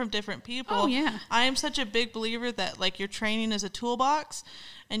learn from different people. Oh, yeah. I am such a big believer that like your training is a toolbox,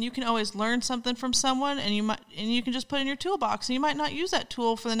 and you can always learn something from someone, and you can just put in your toolbox. And you might not use that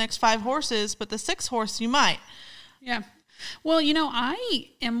tool for the next 5 horses, but the 6th horse you might. Yeah. Well, I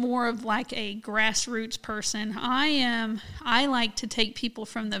am more of like a grassroots person. I like to take people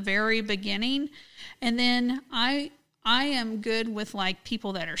from the very beginning, and then I am good with like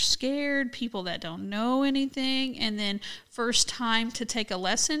people that are scared, people that don't know anything, and then first time to take a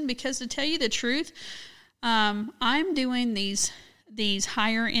lesson, because to tell you the truth, I'm doing these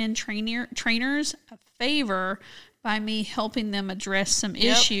higher end trainers a favor by me helping them address some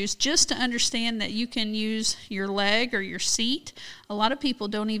issues, just to understand that you can use your leg or your seat. A lot of people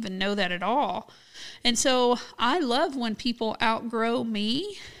don't even know that at all. And so I love when people outgrow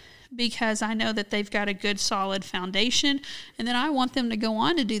me, because I know that they've got a good solid foundation, and then I want them to go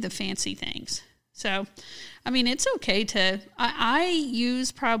on to do the fancy things. So, I mean, it's okay I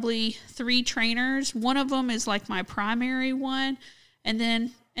use probably 3 trainers. One of them is like my primary one. And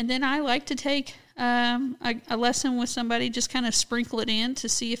then I like to take a lesson with somebody, just kind of sprinkle it in to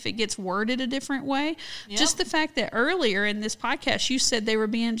see if it gets worded a different way. Yep. Just the fact that earlier in this podcast, you said they were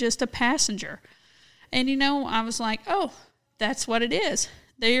being just a passenger. And, I was like, oh, that's what it is.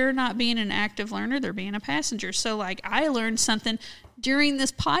 They're not being an active learner. They're being a passenger. So, like, I learned something during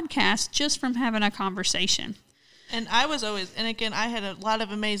this podcast just from having a conversation. And I was always, and again, I had a lot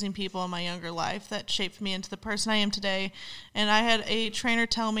of amazing people in my younger life that shaped me into the person I am today. And I had a trainer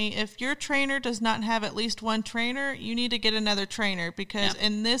tell me, if your trainer does not have at least one trainer, you need to get another trainer, because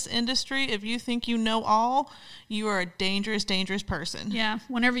in this industry, if you think you know all, you are a dangerous, dangerous person. Yeah.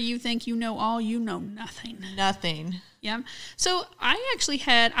 Whenever you think you know all, you know nothing. Nothing. Yeah. So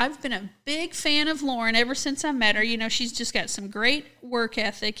I've been a big fan of Lauren ever since I met her. She's just got some great work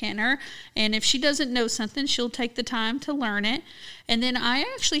ethic in her. And if she doesn't know something, she'll take the time to learn it. And then I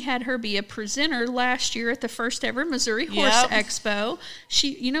actually had her be a presenter last year at the first ever Missouri Horse Expo.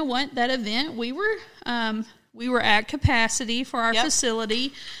 You know what? That event, we were at capacity for our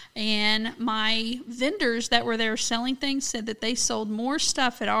facility, and my vendors that were there selling things said that they sold more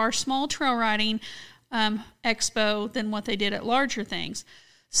stuff at our small trail riding expo than what they did at larger things.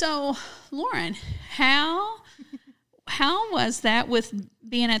 So, Lauren, how was that with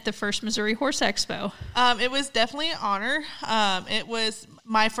being at the first Missouri Horse Expo? It was definitely an honor. It was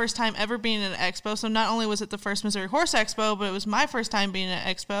my first time ever being at an expo. So not only was it the first Missouri Horse Expo, but it was my first time being at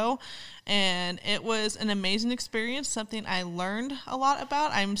an expo. And it was an amazing experience, something I learned a lot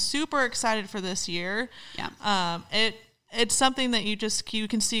about. I'm super excited for this year. Yeah. It's something that you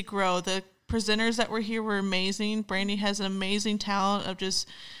can see grow. The presenters that were here were amazing. Brandy has an amazing talent of just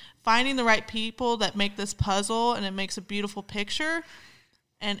finding the right people that make this puzzle, and it makes a beautiful picture.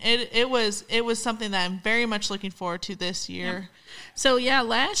 And it was something that I'm very much looking forward to this year. Yep. So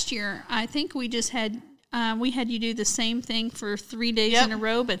last year I think we just had you do the same thing for 3 days in a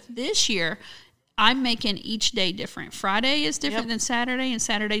row, but this year I'm making each day different. Friday is different than Saturday, and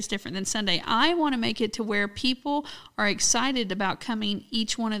Saturday is different than Sunday. I want to make it to where people are excited about coming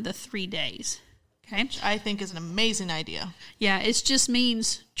each one of the 3 days. Okay. Which I think is an amazing idea. Yeah, it just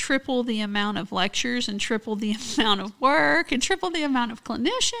means triple the amount of lectures and triple the amount of work and triple the amount of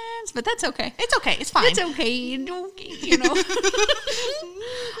clinicians, but that's okay. It's okay. It's fine. It's okay. You know.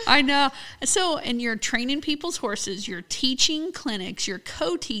 I know. So, and you're training people's horses, you're teaching clinics, you're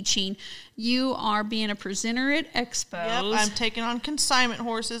co-teaching, you are being a presenter at expos. Yep, I'm taking on consignment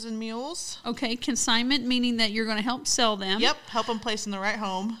horses and mules. Okay, consignment meaning that you're going to help sell them. Yep, help them place in the right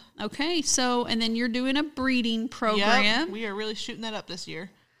home. Okay, so, and then you're doing a breeding program. Yep, we are really shooting that up this year.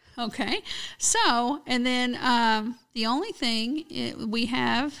 Okay, so, and then the only thing we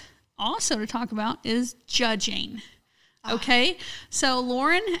have also to talk about is judging. Okay, so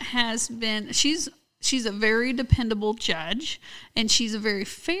Lauren has been, she's a very dependable judge, and she's a very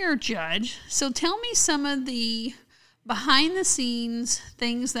fair judge. So tell me some of the behind the scenes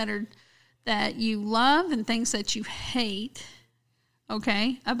things that you love and things that you hate,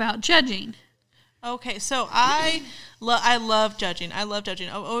 okay, about judging. Okay, so I love judging. I love judging.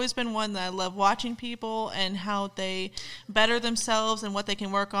 I've always been one that I love watching people and how they better themselves and what they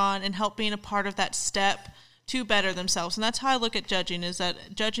can work on and help being a part of that step to better themselves. And that's how I look at judging, is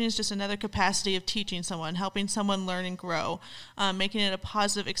that judging is just another capacity of teaching someone, helping someone learn and grow, making it a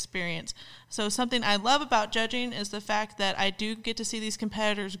positive experience. So something I love about judging is the fact that I do get to see these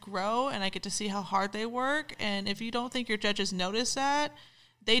competitors grow, and I get to see how hard they work. And if you don't think your judges notice that,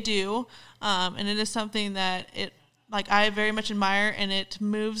 they do. And it is something that I very much admire, and it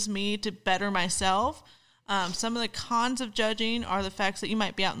moves me to better myself. Some of the cons of judging are the facts that you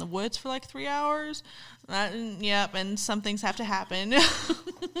might be out in the woods for like 3 hours. And some things have to happen.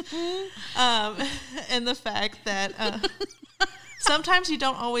 And the fact that sometimes you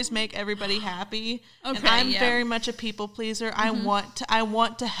don't always make everybody happy. Okay, and I'm very much a people pleaser. Mm-hmm. I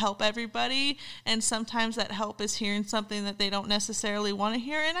want to help everybody, and sometimes that help is hearing something that they don't necessarily want to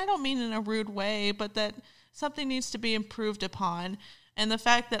hear. And I don't mean in a rude way, but that something needs to be improved upon. And the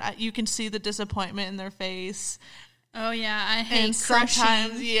fact that you can see the disappointment in their face. Oh yeah, I hate and crushing.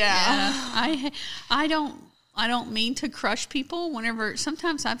 Sometimes, yeah. I don't mean to crush people.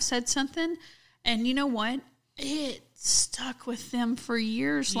 Sometimes I've said something, and you know what? It stuck with them for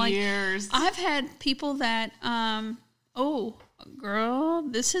years. Years. I've had people that, oh, girl,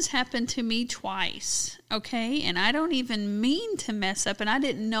 this has happened to me twice. Okay, and I don't even mean to mess up, and I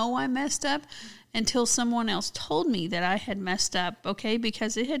didn't know I messed up until someone else told me that I had messed up, okay,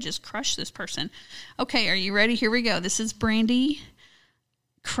 because it had just crushed this person. Okay, are you ready? Here we go. This is Brandy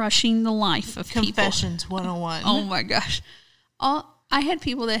crushing the life of people. Confessions 101. Oh, my gosh. I had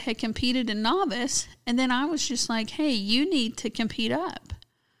people that had competed in novice, and then I was just like, hey, you need to compete up,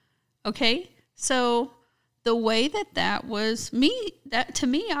 okay? So the way that was me, that to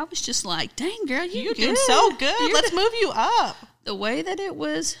me, I was just like, dang, girl, you're doing so good. Let's move you up. The way that it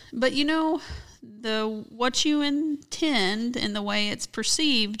was, but you know, what you intend and the way it's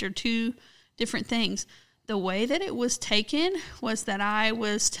perceived are two different things. The way that it was taken was that I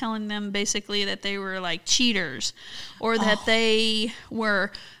was telling them basically that they were like cheaters, or that they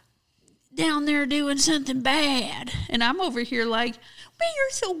were down there doing something bad. And I'm over here like, man,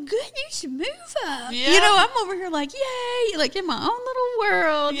 you're so good, you should move up. Yeah. You know, I'm over here like, yay, like in my own little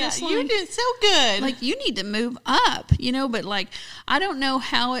world. Yeah, just like, you did so good. Like, you need to move up, you know, but like, I don't know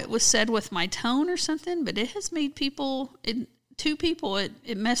how it was said with my tone or something, but it has made two people,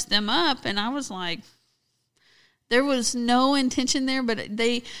 it messed them up. And I was like, there was no intention there, but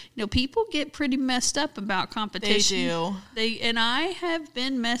people get pretty messed up about competition. They do. And I have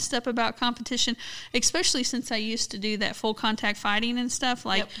been messed up about competition, especially since I used to do that full contact fighting and stuff.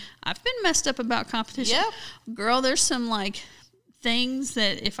 Like, I've been messed up about competition. Yep. Girl, there's some like things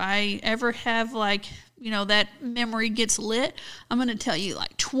that if I ever have like, you know, that memory gets lit, I'm going to tell you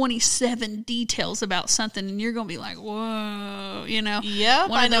like 27 details about something, and you're going to be like, whoa, you know.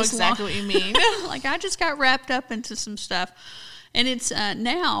 Yep, I know exactly what you mean. Like, I just got wrapped up into some stuff. And it's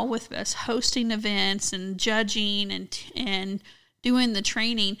now with us hosting events and judging and doing the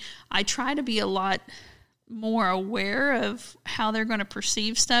training, I try to be a lot more aware of how they're going to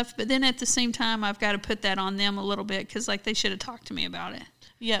perceive stuff. But then at the same time, I've got to put that on them a little bit, because like they should have talked to me about it.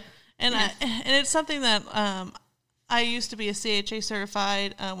 Yep. And and it's something that I used to be a CHA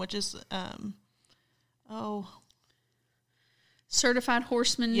certified, which is Certified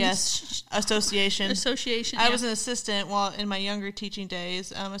Horseman Association. I was an assistant while in my younger teaching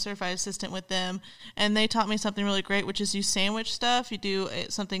days. I'm a certified assistant with them, and they taught me something really great, which is you sandwich stuff. You do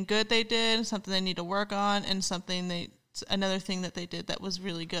something good they did, something they need to work on, and another thing that they did that was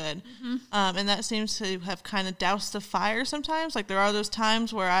really good. Mm-hmm. And that seems to have kind of doused the fire sometimes. Like, there are those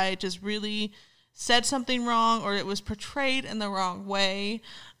times where I just really said something wrong or it was portrayed in the wrong way.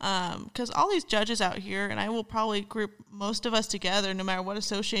 Because all these judges out here, and I will probably group most of us together no matter what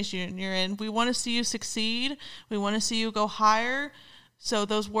association you're in, we want to see you succeed. We want to see you go higher. So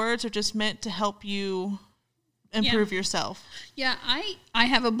those words are just meant to help you improve yourself. Yeah, I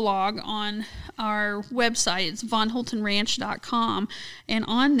have a blog on our website. It's vonholtonranch.com. And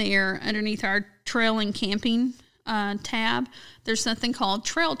on there, underneath our trail and camping tab, there's something called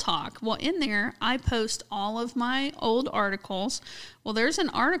Trail Talk. Well, in there, I post all of my old articles. Well, there's an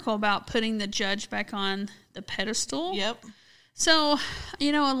article about putting the judge back on the pedestal. Yep. So,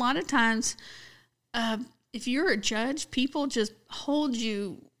 a lot of times, if you're a judge, people just hold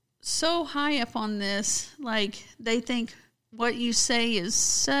you so high up on this, like they think what you say is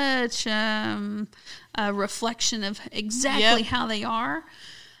such a reflection of exactly how they are.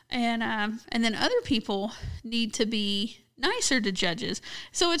 And then other people need to be nicer to judges.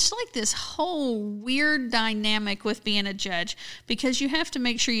 So it's like this whole weird dynamic with being a judge, because you have to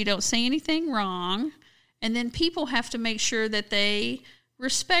make sure you don't say anything wrong. And then people have to make sure that they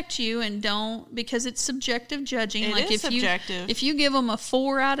respect you and don't, because it's subjective judging. It is subjective. If you give them a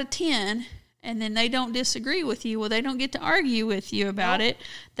 4 out of 10 and then they don't disagree with you, well, they don't get to argue with you about it.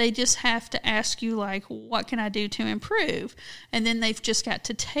 They just have to ask you, like, what can I do to improve? And then they've just got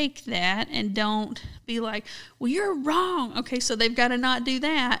to take that and don't be like, well, you're wrong. Okay, so they've got to not do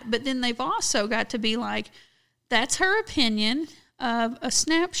that. But then they've also got to be like, that's her opinion of a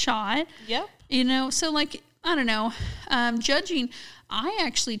snapshot. Yep. So like, I don't know, judging, I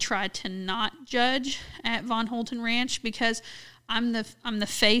actually try to not judge at Von Holton Ranch, because I'm the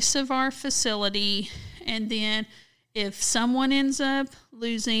face of our facility, and then if someone ends up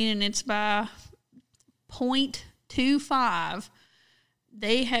losing and it's by 0.25,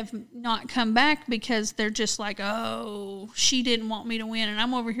 they have not come back because they're just like, oh, she didn't want me to win, and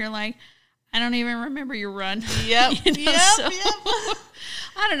I'm over here like, I don't even remember your run. Yep. Yep.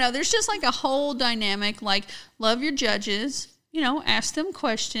 I don't know. There's just like a whole dynamic, like, love your judges, ask them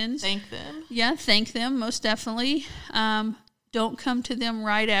questions. Thank them. Yeah, thank them, most definitely. Don't come to them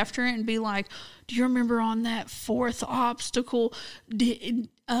right after it and be like, do you remember on that 4th obstacle, did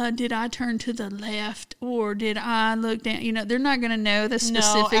I turn to the left or did I look down? They're not going to know the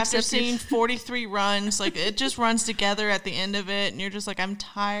specifics. No, after seeing 43 runs, like, it just runs together at the end of it, and you're just like, I'm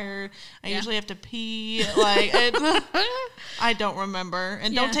tired. I usually have to pee. Like, I don't remember.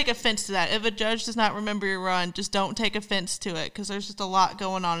 And don't take offense to that. If a judge does not remember your run, just don't take offense to it, because there's just a lot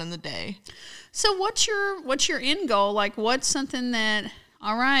going on in the day. So what's your end goal? Like, what's something that,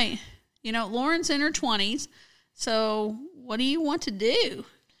 all right, Lauren's in her 20s, so what do you want to do?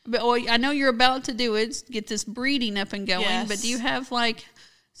 But I know you're about to do it, get this breeding up and going, but do you have, like,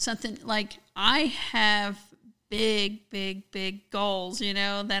 something, like, I have big, big, big goals,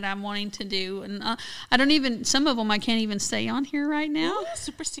 that I'm wanting to do. And I don't even, some of them I can't even say on here right now. Ooh,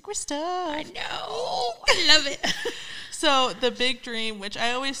 super secret stuff. I know. I love it. So the big dream, which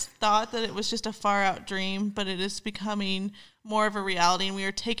I always thought that it was just a far out dream, but it is becoming more of a reality, and we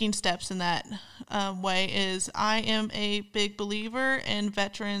are taking steps in that way, is I am a big believer in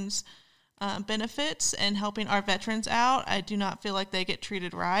veterans benefits and helping our veterans out. I do not feel like they get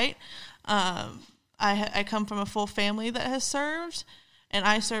treated right. I come from a full family that has served, and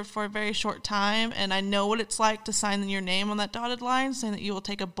I served for a very short time, and I know what it's like to sign your name on that dotted line saying that you will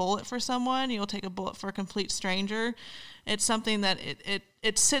take a bullet for someone, you will take a bullet for a complete stranger. It's something that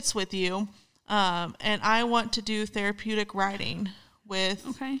it sits with you, and I want to do therapeutic riding with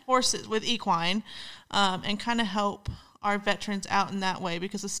horses, with equine, and kind of help our veterans out in that way,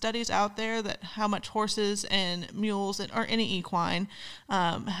 because the studies out there that how much horses and mules or any equine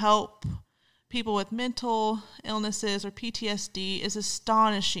help people with mental illnesses or PTSD is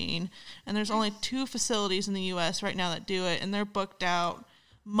astonishing. And there's only 2 facilities in the U.S. right now that do it, and they're booked out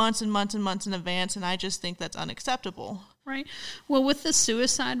months and months and months in advance, and I just think that's unacceptable. Right. Well, with the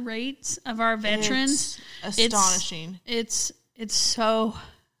suicide rates of our veterans, it's astonishing. It's so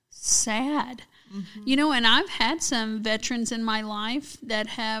sad. Mm-hmm. And I've had some veterans in my life that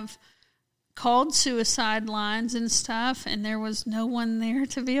have called suicide lines and stuff, and there was no one there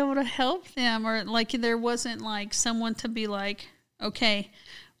to be able to help them, or like there wasn't like someone to be like, okay,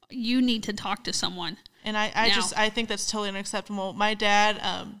 you need to talk to someone. And I think that's totally unacceptable. My dad,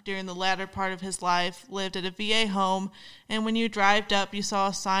 during the latter part of his life, lived at a VA home, and when you drove up, you saw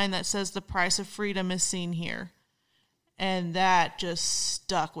a sign that says the price of freedom is seen here. And that just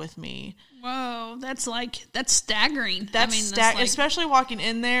stuck with me. Whoa, that's staggering. That's especially walking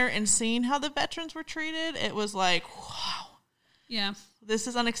in there and seeing how the veterans were treated. It was like, wow. Yeah. This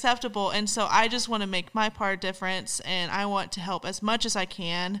is unacceptable. And so I just want to make my part of difference, and I want to help as much as I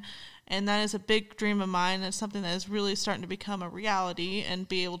can. And that is a big dream of mine. It's something that is really starting to become a reality and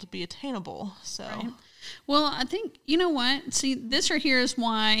be able to be attainable. So, right. Well, I think, you know what? See, this right here is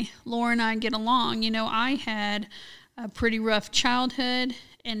why Laura and I get along. You know, I had a pretty rough childhood,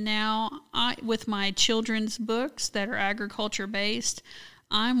 and now with my children's books that are agriculture based,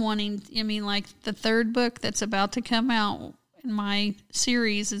 I'm wanting, I mean, like the third book that's about to come out in my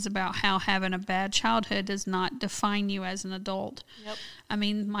series is about how having a bad childhood does not define you as an adult. Yep. I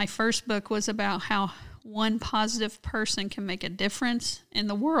mean, my first book was about how one positive person can make a difference in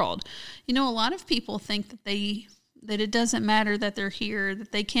the world. You know, a lot of people think that it doesn't matter that they're here,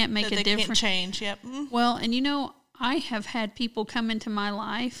 that they can't make a difference. They can't change, yep. Well, and you know, I have had people come into my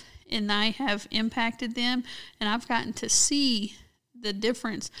life and I have impacted them, and I've gotten to see the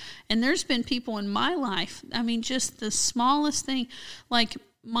difference. And there's been people in my life, I mean, just the smallest thing, like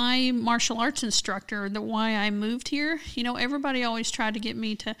my martial arts instructor, the why I moved here, you know, everybody always tried to get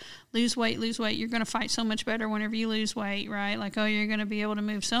me to lose weight. You're going to fight so much better whenever you lose weight, right? Like, oh, you're going to be able to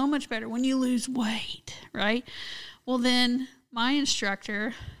move so much better when you lose weight, right? Well, then my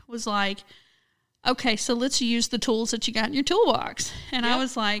instructor was like, okay, so let's use the tools that you got in your toolbox. And I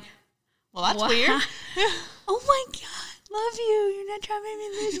was like, well, that's weird. Oh my God. Love you. You're not trying to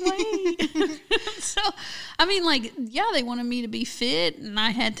make me lose weight. So, I mean, like, yeah, they wanted me to be fit, and I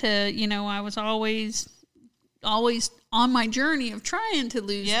had to, you know, I was always on my journey of trying to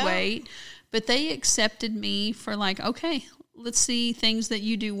lose weight, but they accepted me for like, okay, let's see things that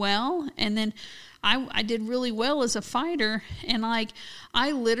you do well. And then I did really well as a fighter, and like,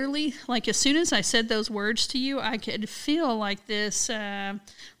 I literally, like, as soon as I said those words to you, I could feel like this,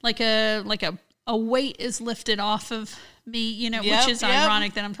 like a weight is lifted off of me, you know, which is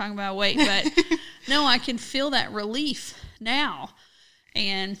ironic that I'm talking about weight, but no, I can feel that relief now.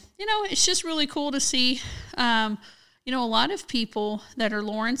 And, you know, it's just really cool to see, you know, a lot of people that are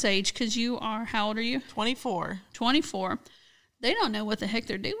Lauren's age, because you are, how old are you? 24. They don't know what the heck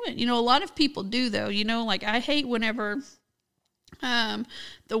they're doing. You know, a lot of people do, though. You know, like, I hate whenever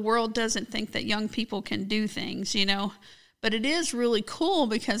the world doesn't think that young people can do things, you know. But it is really cool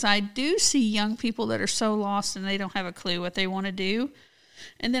because I do see young people that are so lost and they don't have a clue what they want to do.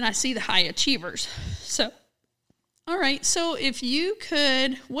 And then I see the high achievers. So, all right. So if you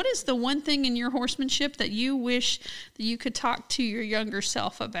could, what is the one thing in your horsemanship that you wish that you could talk to your younger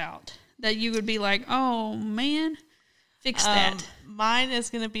self about? That you would be like, oh, man, fix that. Mine is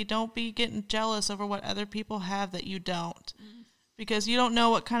going to be, don't be getting jealous over what other people have that you don't. Because you don't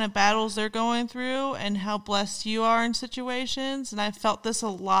know what kind of battles they're going through and how blessed you are in situations. And I've felt this a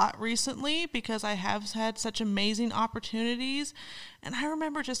lot recently because I have had such amazing opportunities. And I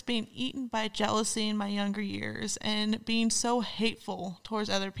remember just being eaten by jealousy in my younger years and being so hateful towards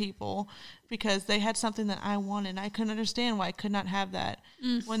other people because they had something that I wanted. I couldn't understand why I could not have that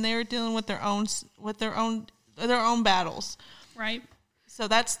when they were dealing with their own battles. Right. So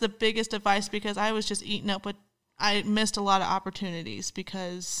that's the biggest advice, because I was just eaten up with, I missed a lot of opportunities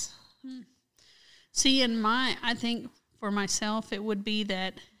because. See, I think for myself, it would be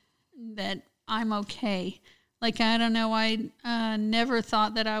that I'm okay. Like, I don't know, I never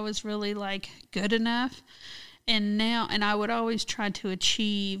thought that I was really, like, good enough. And I would always try to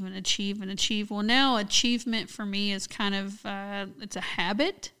achieve and achieve and achieve. Well, now achievement for me is kind of, it's a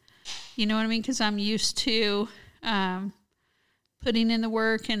habit. You know what I mean? Because I'm used to putting in the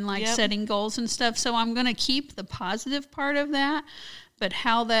work and like setting goals and stuff. So I'm going to keep the positive part of that, but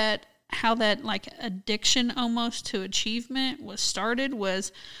how that like addiction almost to achievement was started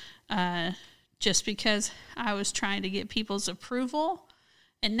was just because I was trying to get people's approval.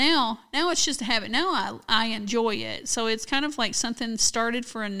 And now it's just a habit. Now I enjoy it. So it's kind of like something started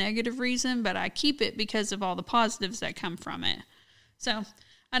for a negative reason, but I keep it because of all the positives that come from it. So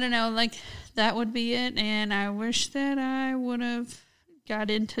I don't know, like, that would be it. And I wish that I would have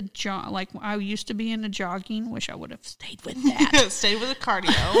got into like I used to be into jogging. Wish I would have stayed with that. Stayed with the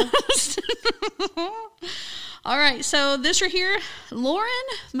cardio. All right, so this right here, Lauren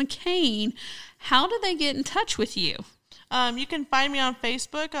McCain. How do they get in touch with you? You can find me on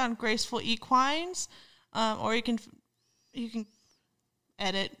Facebook on Graceful Equines, or you can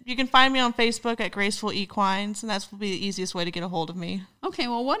edit. You can find me on Facebook at Graceful Equines, and that's will be the easiest way to get a hold of me. Okay,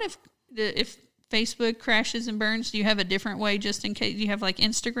 well, what if Facebook crashes and burns? Do you have a different way just in case? Do you have like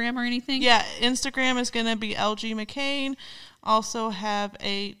Instagram or anything? Yeah, Instagram is going to be LG McCain. Also have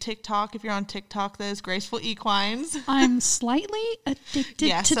a TikTok. If you're on TikTok, that is Graceful Equines. I'm slightly addicted to TikTok.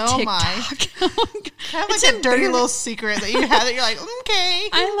 Yeah, so am I. Kind of like a dirty little secret that you have that you're like, okay.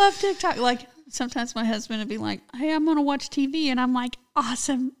 I love TikTok. Like, Sometimes my husband would be like, hey, I'm going to watch TV. And I'm like,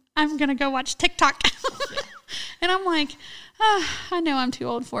 awesome. I'm going to go watch TikTok. And I'm like, I know I'm too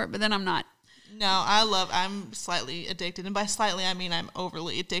old for it, but then I'm not. No, I'm slightly addicted. And by slightly, I mean I'm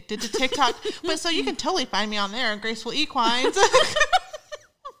overly addicted to TikTok. But so you can totally find me on there, Graceful Equines.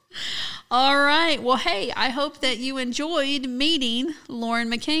 All right. Well, hey, I hope that you enjoyed meeting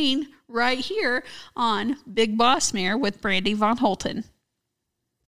Lauren McCain right here on Big Boss Mare with Brandy Von Holten.